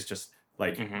state is just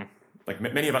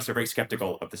many of us are very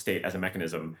skeptical of the state as a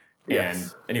mechanism. Yes.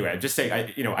 And anyway, I'm just saying,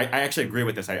 I actually agree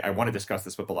with this. I want to discuss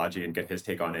this with Balaji and get his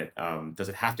take on it. Does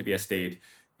it have to be a state?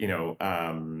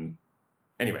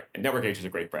 Anyway, Network Age is a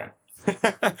great brand.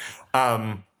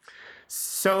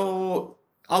 So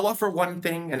I'll offer one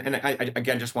thing, and I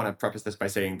again just want to preface this by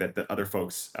saying that the other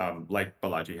folks like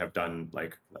Balaji have done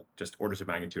just orders of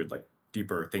magnitude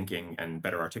deeper thinking and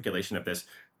better articulation of this.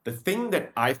 The thing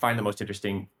that I find the most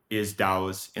interesting is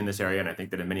DAOs in this area, and I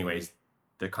think that in many ways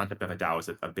the concept of a DAO is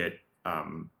a bit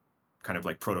kind of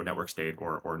like proto network state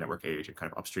or network age and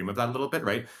kind of upstream of that a little bit,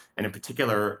 right? And in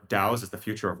particular, DAOs is the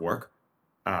future of work.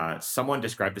 Someone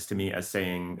described this to me as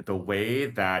saying the way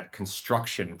that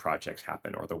construction projects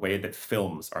happen or the way that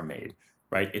films are made,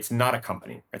 right? It's not a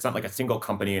company. It's not like a single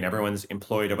company and everyone's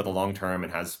employed over the long term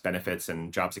and has benefits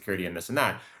and job security and this and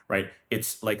that, right?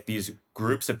 It's like these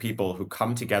groups of people who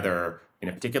come together in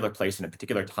a particular place in a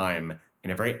particular time in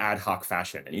a very ad hoc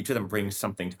fashion, and each of them brings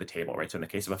something to the table, right? So in the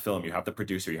case of a film, you have the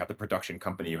producer, you have the production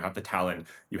company, you have the talent,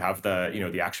 you have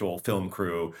the actual film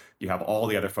crew, you have all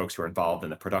the other folks who are involved in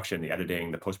the production, the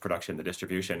editing, the post-production, the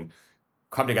distribution,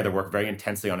 come together, work very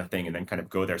intensely on a thing, and then kind of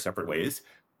go their separate ways.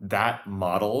 That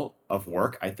model of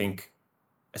work, I think,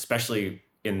 especially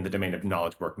in the domain of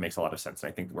knowledge work, makes a lot of sense.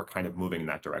 And I think we're kind of moving in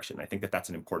that direction. I think that that's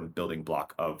an important building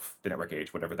block of the network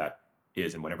age, whatever that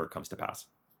is and whenever it comes to pass.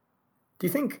 Do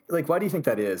you think, like, why do you think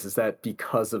that is? Is that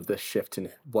because of the shift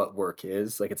in what work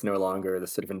is? Like, it's no longer the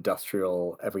sort of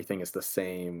industrial, everything is the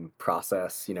same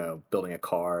process, building a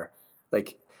car.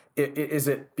 Like, is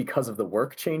it because of the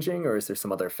work changing, or is there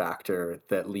some other factor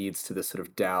that leads to this sort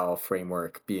of DAO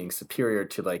framework being superior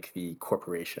to, like, the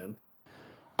corporation?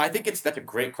 I think that's a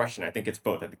great question. I think it's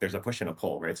both. I think there's a push and a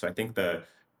pull, right? So I think the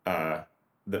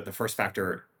first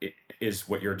factor is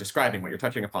what you're describing, what you're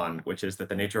touching upon, which is that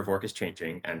the nature of work is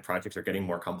changing and projects are getting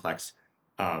more complex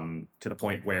to the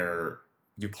point where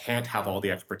you can't have all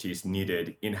the expertise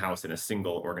needed in-house in a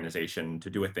single organization to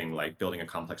do a thing like building a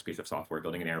complex piece of software,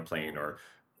 building an airplane, or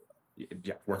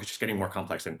work is just getting more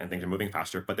complex and things are moving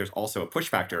faster. But there's also a push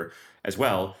factor as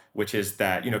well, which is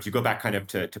that, if you go back kind of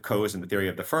to Coase and the theory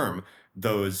of the firm,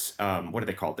 those, what are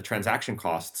they called? The transaction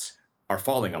costs are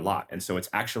falling a lot. And so it's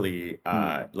actually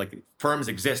like firms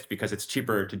exist because it's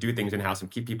cheaper to do things in-house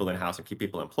and keep people in-house and keep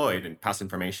people employed and pass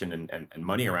information and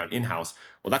money around in-house.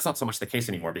 Well, that's not so much the case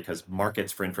anymore because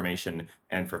markets for information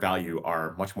and for value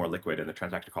are much more liquid and the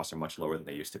transaction costs are much lower than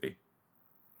they used to be.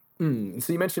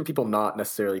 So you mentioned people not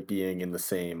necessarily being in the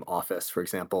same office, for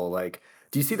example. Like,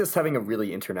 do you see this having a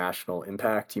really international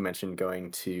impact? You mentioned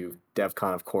going to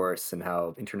DevCon, of course, and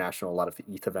how international a lot of the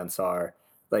ETH events are.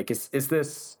 Like, is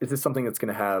this something that's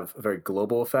going to have a very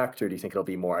global effect, or do you think it'll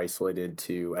be more isolated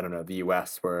to, I don't know, the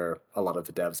US, where a lot of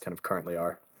the devs kind of currently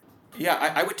are?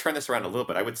 Yeah, I would turn this around a little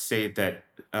bit. I would say that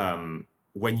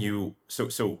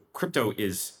so crypto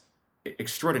is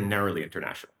extraordinarily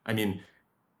international. I mean,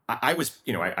 I was,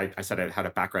 I said I had a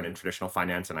background in traditional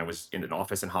finance and I was in an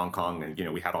office in Hong Kong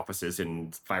and, we had offices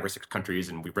in 5 or 6 countries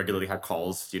and we regularly had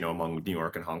calls, among New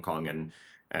York and Hong Kong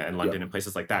and London and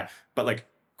places like that. But like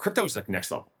crypto is like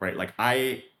next level, right? Like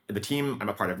the team I'm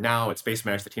a part of now at Space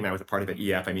Mesh, the team I was a part of at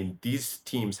EF, I mean, these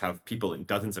teams have people in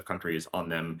dozens of countries on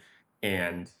them.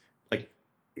 And like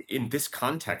in this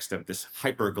context of this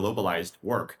hyper globalized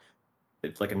work,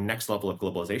 it's like a next level of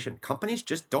globalization. Companies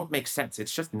just don't make sense.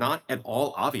 It's just not at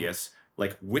all obvious,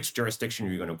 like which jurisdiction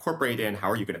are you going to incorporate in?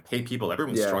 How are you going to pay people?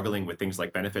 Everyone's struggling with things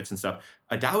like benefits and stuff.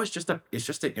 A DAO is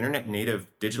just an internet native,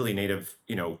 digitally native,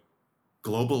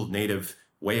 global native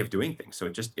way of doing things.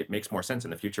 So it makes more sense.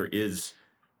 And the future is,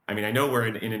 I mean, I know we're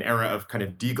in an era of kind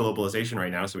of deglobalization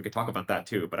right now, so we could talk about that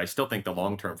too. But I still think the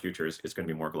long-term future is going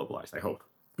to be more globalized, I hope.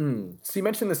 So you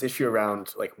mentioned this issue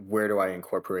around like, where do I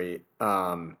incorporate?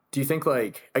 Do you think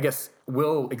I guess,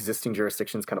 will existing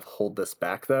jurisdictions kind of hold this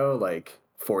back though? Like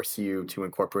force you to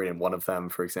incorporate in one of them,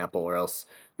 for example, or else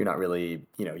you're not really,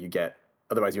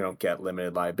 otherwise you don't get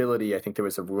limited liability. I think there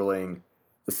was a ruling,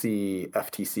 the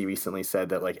CFTC recently said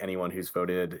that like anyone who's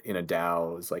voted in a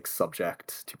DAO is like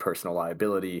subject to personal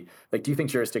liability. Like, do you think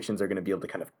jurisdictions are going to be able to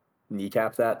kind of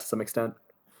kneecap that to some extent?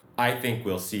 I think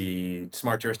we'll see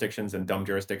smart jurisdictions and dumb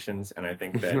jurisdictions, and I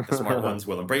think that the smart ones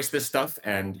will embrace this stuff,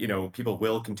 and people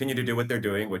will continue to do what they're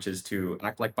doing, which is to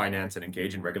act like Binance and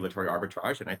engage in regulatory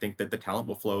arbitrage. And I think that the talent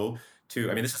will flow to.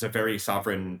 I mean, this is a very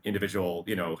sovereign individual,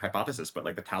 hypothesis, but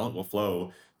like the talent will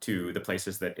flow to the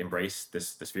places that embrace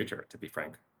this future. To be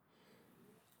frank.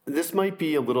 This might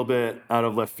be a little bit out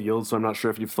of left field, so I'm not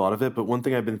sure if you've thought of it, but one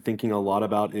thing I've been thinking a lot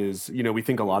about is, we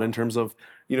think a lot in terms of,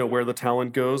 where the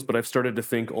talent goes, but I've started to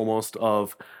think almost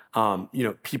of,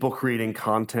 people creating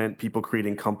content, people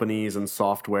creating companies and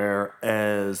software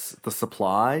as the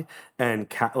supply and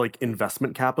like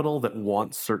investment capital that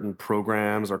wants certain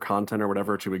programs or content or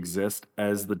whatever to exist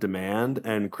as the demand,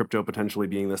 and crypto potentially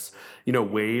being this,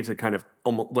 way to kind of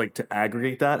almost like to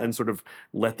aggregate that and sort of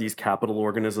let these capital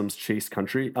organisms chase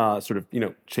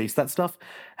chase that stuff.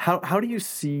 How do you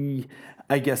see,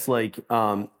 I guess, like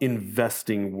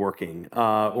investing working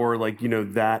or like,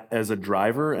 that as a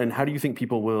driver? And how do you think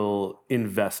people will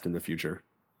invest in the future?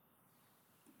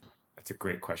 That's a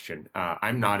great question.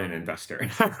 I'm not an investor.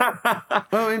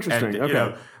 Oh, interesting. And,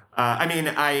 okay. I mean,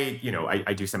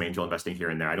 I do some angel investing here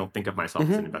and there. I don't think of myself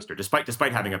as an investor,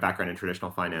 despite having a background in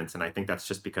traditional finance. And I think that's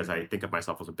just because I think of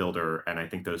myself as a builder, and I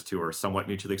think those two are somewhat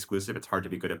mutually exclusive. It's hard to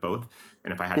be good at both.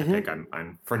 And if I had to pick,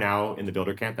 I'm for now in the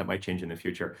builder camp. That might change in the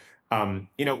future.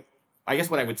 I guess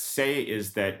what I would say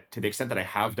is that to the extent that I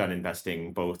have done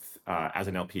investing both as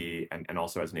an LP and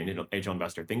also as an angel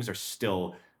investor, things are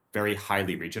still very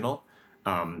highly regional.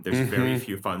 There's very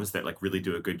few funds that like really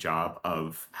do a good job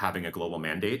of having a global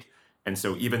mandate. And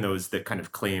so even those that kind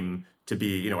of claim to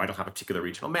be, I don't have a particular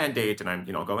regional mandate and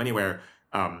I'll go anywhere,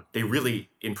 they really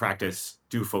in practice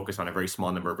do focus on a very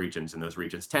small number of regions. And those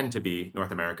regions tend to be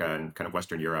North America and kind of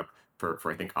Western Europe for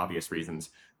I think obvious reasons.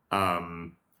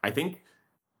 I think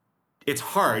it's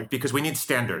hard because we need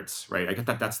standards, right? I guess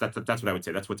that's what I would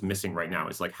say. That's what's missing right now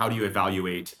is like, how do you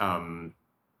evaluate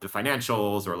the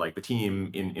financials or like the team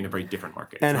in a very different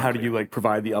market? And how do you like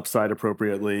provide the upside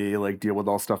appropriately, like deal with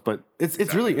all stuff? But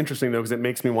it's really interesting though, because it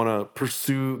makes me want to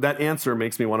pursue that answer,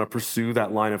 makes me want to pursue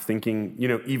that line of thinking,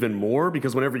 even more,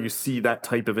 because whenever you see that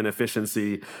type of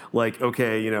inefficiency, like,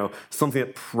 okay, something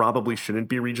that probably shouldn't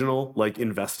be regional, like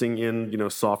investing in,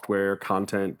 software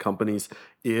content companies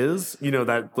is,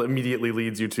 that immediately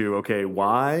leads you to, okay,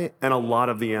 why? And a lot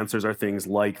of the answers are things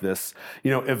like this,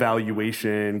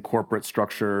 evaluation, corporate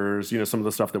structures, some of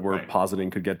the stuff that we're positing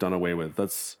could get done away with.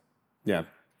 That's, yeah.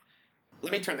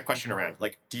 Let me turn the question around.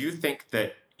 Like, do you think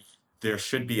that there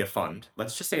should be a fund,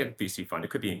 let's just say a VC fund,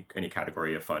 it could be any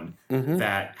category of fund,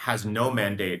 that has no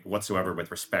mandate whatsoever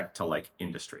with respect to like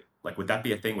industry? Like, would that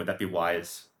be a thing? Would that be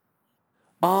wise?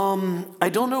 I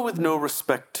don't know with no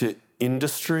respect to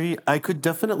industry. I could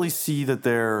definitely see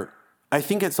that I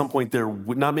think at some point there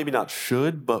would not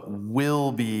should, but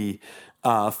will be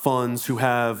funds who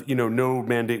have, no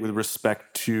mandate with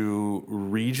respect to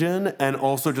region, and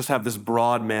also just have this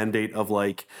broad mandate of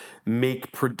like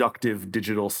make productive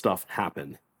digital stuff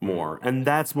happen more. And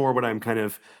that's more what I'm kind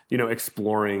of,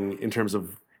 exploring in terms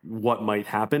of what might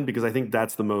happen, because I think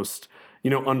that's the most,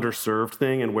 underserved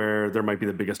thing and where there might be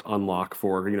the biggest unlock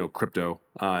for, crypto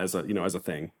as a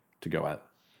thing to go at.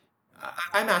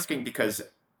 I'm asking because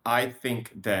I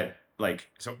think that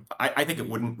I think it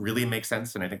wouldn't really make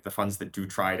sense. And I think the funds that do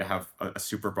try to have a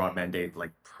super broad mandate,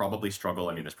 like probably struggle.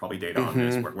 I mean, there's probably data on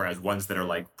this, whereas ones that are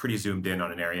like pretty zoomed in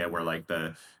on an area where like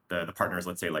the partners,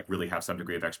 let's say, like really have some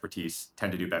degree of expertise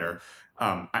tend to do better.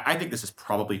 I think this is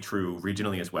probably true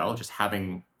regionally as well. Just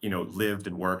having, lived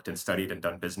and worked and studied and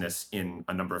done business in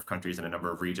a number of countries and a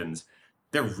number of regions,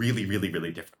 they're really, really,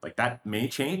 really different. Like that may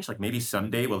change. Like maybe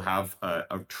someday we'll have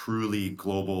a truly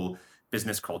global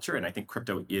business culture. And I think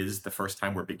crypto is the first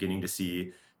time we're beginning to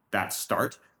see that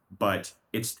start. But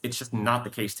it's just not the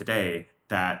case today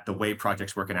that the way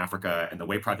projects work in Africa and the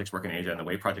way projects work in Asia and the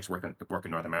way projects work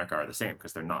in North America are the same,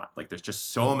 because they're not. Like there's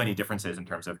just so many differences in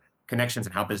terms of connections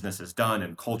and how business is done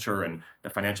and culture and the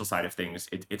financial side of things.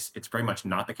 It's very much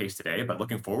not the case today, but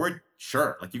looking forward,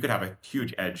 sure, like you could have a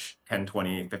huge edge 10,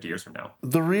 20, 50 years from now.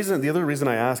 The other reason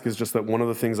I ask is just that one of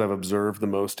the things I've observed the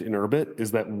most in Urbit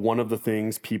is that one of the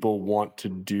things people want to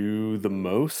do the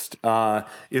most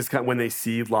is kind of when they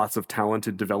see lots of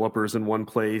talented developers in one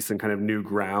place and kind of new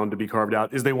ground to be carved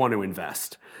out, is they want to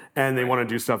invest and they want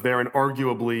to do stuff there. And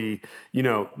arguably,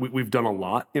 we've done a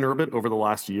lot in Urbit over the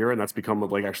last year, and that's become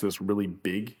like actually this really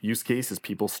big use case is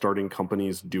people starting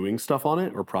companies doing stuff on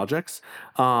it or projects.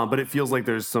 But it feels like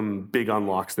there's some big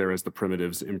unlocks there as the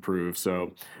primitives improve.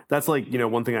 So that's like,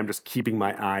 one thing I'm just keeping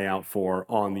my eye out for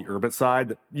on the Urbit side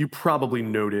that you probably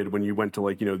noted when you went to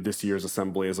like, this year's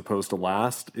assembly as opposed to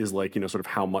last is like, sort of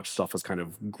how much stuff has kind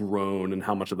of grown and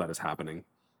how much of that is happening.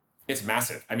 It's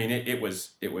massive. I mean, it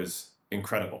was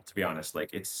incredible, to be honest.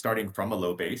 Like it's starting from a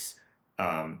low base.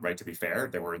 Right, to be fair,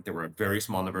 there were a very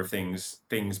small number of things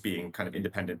being kind of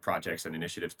independent projects and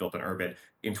initiatives built on Urbit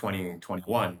in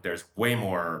 2021. There's way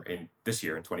more in this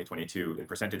year in 2022 in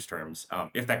percentage terms.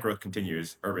 If that growth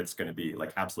continues, Urbit's going to be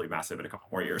like absolutely massive in a couple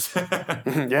more years.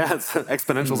 Yeah,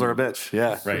 exponentials are a bitch.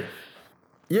 Yeah, right.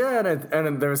 Yeah,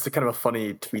 and there was a kind of a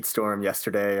funny tweet storm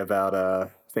yesterday about I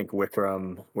think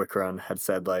Wickrun had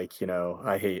said like,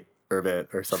 I hate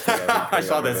Urbit or something. I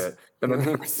saw this. And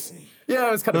then yeah,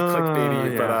 it was kind of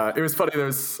clickbaity, but it was funny. There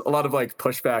was a lot of like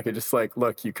pushback. It just like,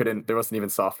 look, there wasn't even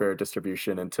software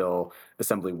distribution until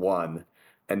Assembly 1,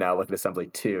 and now look at Assembly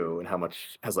 2 and how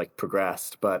much has like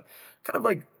progressed. But kind of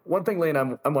like one thing, Lane,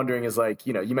 I'm wondering is like,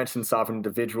 you mentioned sovereign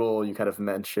individual, you kind of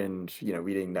mentioned,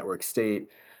 reading network state.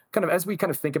 Kind of as we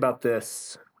kind of think about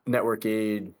this network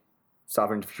aid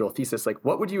sovereign individual thesis, like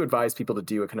what would you advise people to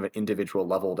do at kind of an individual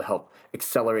level to help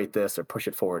accelerate this or push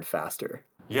it forward faster?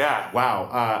 Yeah, wow.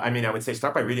 I mean, I would say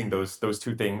start by reading those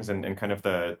two things and kind of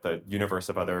the universe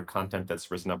of other content that's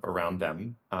risen up around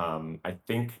them. I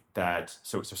think that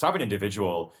so Sovereign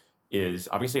Individual is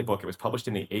obviously a book. It was published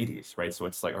in the 80s, right? So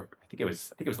it's like, or I think it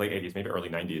was late 80s, maybe early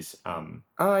 90s.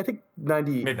 I think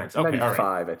 90, Mid 90s. Okay, all right.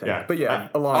 95, I think. Yeah. But yeah,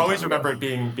 I a long always time ago. remember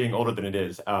it being older than it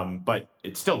is. But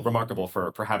it's still remarkable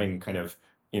for having kind of,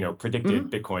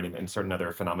 predicted Bitcoin and certain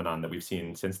other phenomenon that we've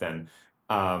seen since then.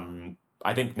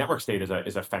 I think network state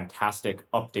is a fantastic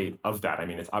update of that. I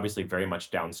mean, it's obviously very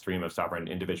much downstream of Sovereign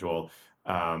Individual,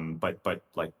 but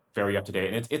like very up to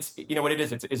date. And it's what it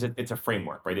is. It's a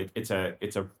framework, right? It's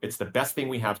the best thing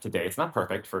we have today. It's not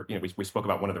perfect for we spoke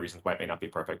about one of the reasons why it may not be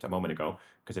perfect a moment ago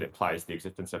because it implies the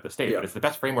existence of the state. Yeah. But it's the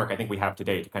best framework I think we have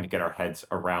today to kind of get our heads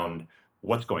around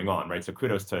what's going on, right? So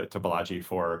kudos to Balaji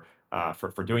for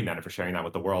doing that and for sharing that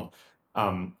with the world.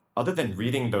 Other than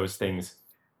reading those things,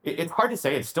 it's hard to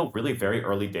say. It's still really very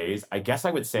early days. I guess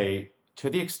I would say to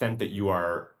the extent that you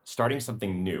are starting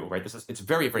something new, right? It's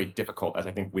very, very difficult, as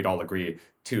I think we'd all agree,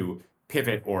 to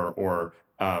pivot or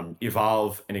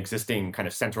evolve an existing kind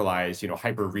of centralized,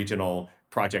 hyper regional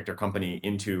project or company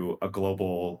into a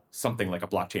global something like a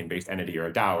blockchain based entity or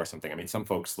a DAO or something. I mean, some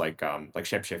folks like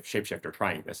Shapeshift are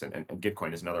trying this, and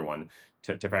Gitcoin is another one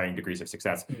to varying degrees of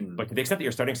success. But to the extent that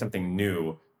you're starting something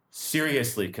new,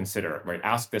 seriously consider, right?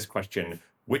 Ask this question: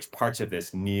 which parts of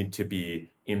this need to be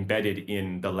embedded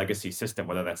in the legacy system,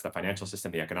 whether that's the financial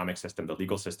system, the economic system, the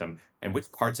legal system, and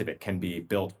which parts of it can be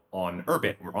built on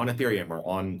Urbit or on Ethereum or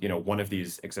on one of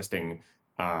these existing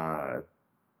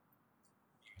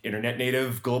internet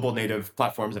native, global native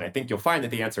platforms. And I think you'll find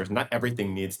that the answer is not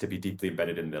everything needs to be deeply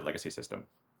embedded in the legacy system.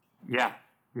 Yeah.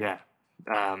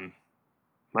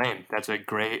 Lane, that's a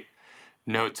great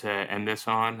note to end this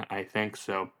on, I think.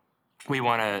 So we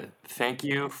want to thank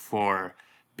you for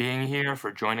being here,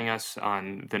 for joining us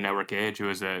on the Network Age. It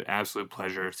was an absolute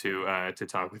pleasure to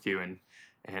talk with you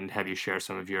and have you share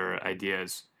some of your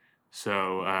ideas.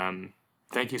 So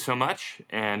thank you so much.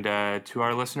 And to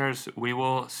our listeners, we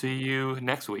will see you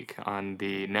next week on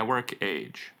the Network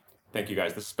Age. Thank you,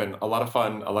 guys. This has been a lot of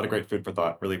fun, a lot of great food for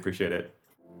thought. Really appreciate it.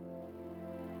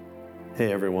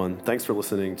 Hey everyone, thanks for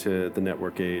listening to the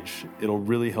Network Age. It'll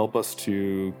really help us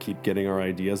to keep getting our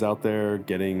ideas out there,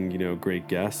 getting, great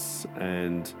guests,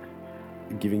 and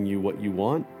giving you what you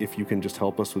want if you can just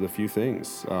help us with a few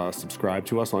things. Subscribe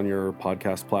to us on your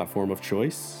podcast platform of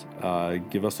choice.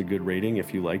 Give us a good rating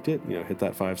if you liked it. Hit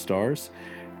that 5 stars.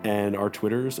 And our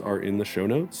Twitters are in the show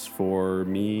notes for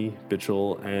me,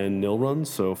 Bitchel, and Nilrun.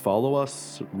 So follow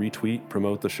us, retweet,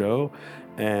 promote the show,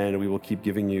 and we will keep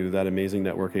giving you that amazing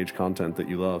Network Age content that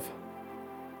you love.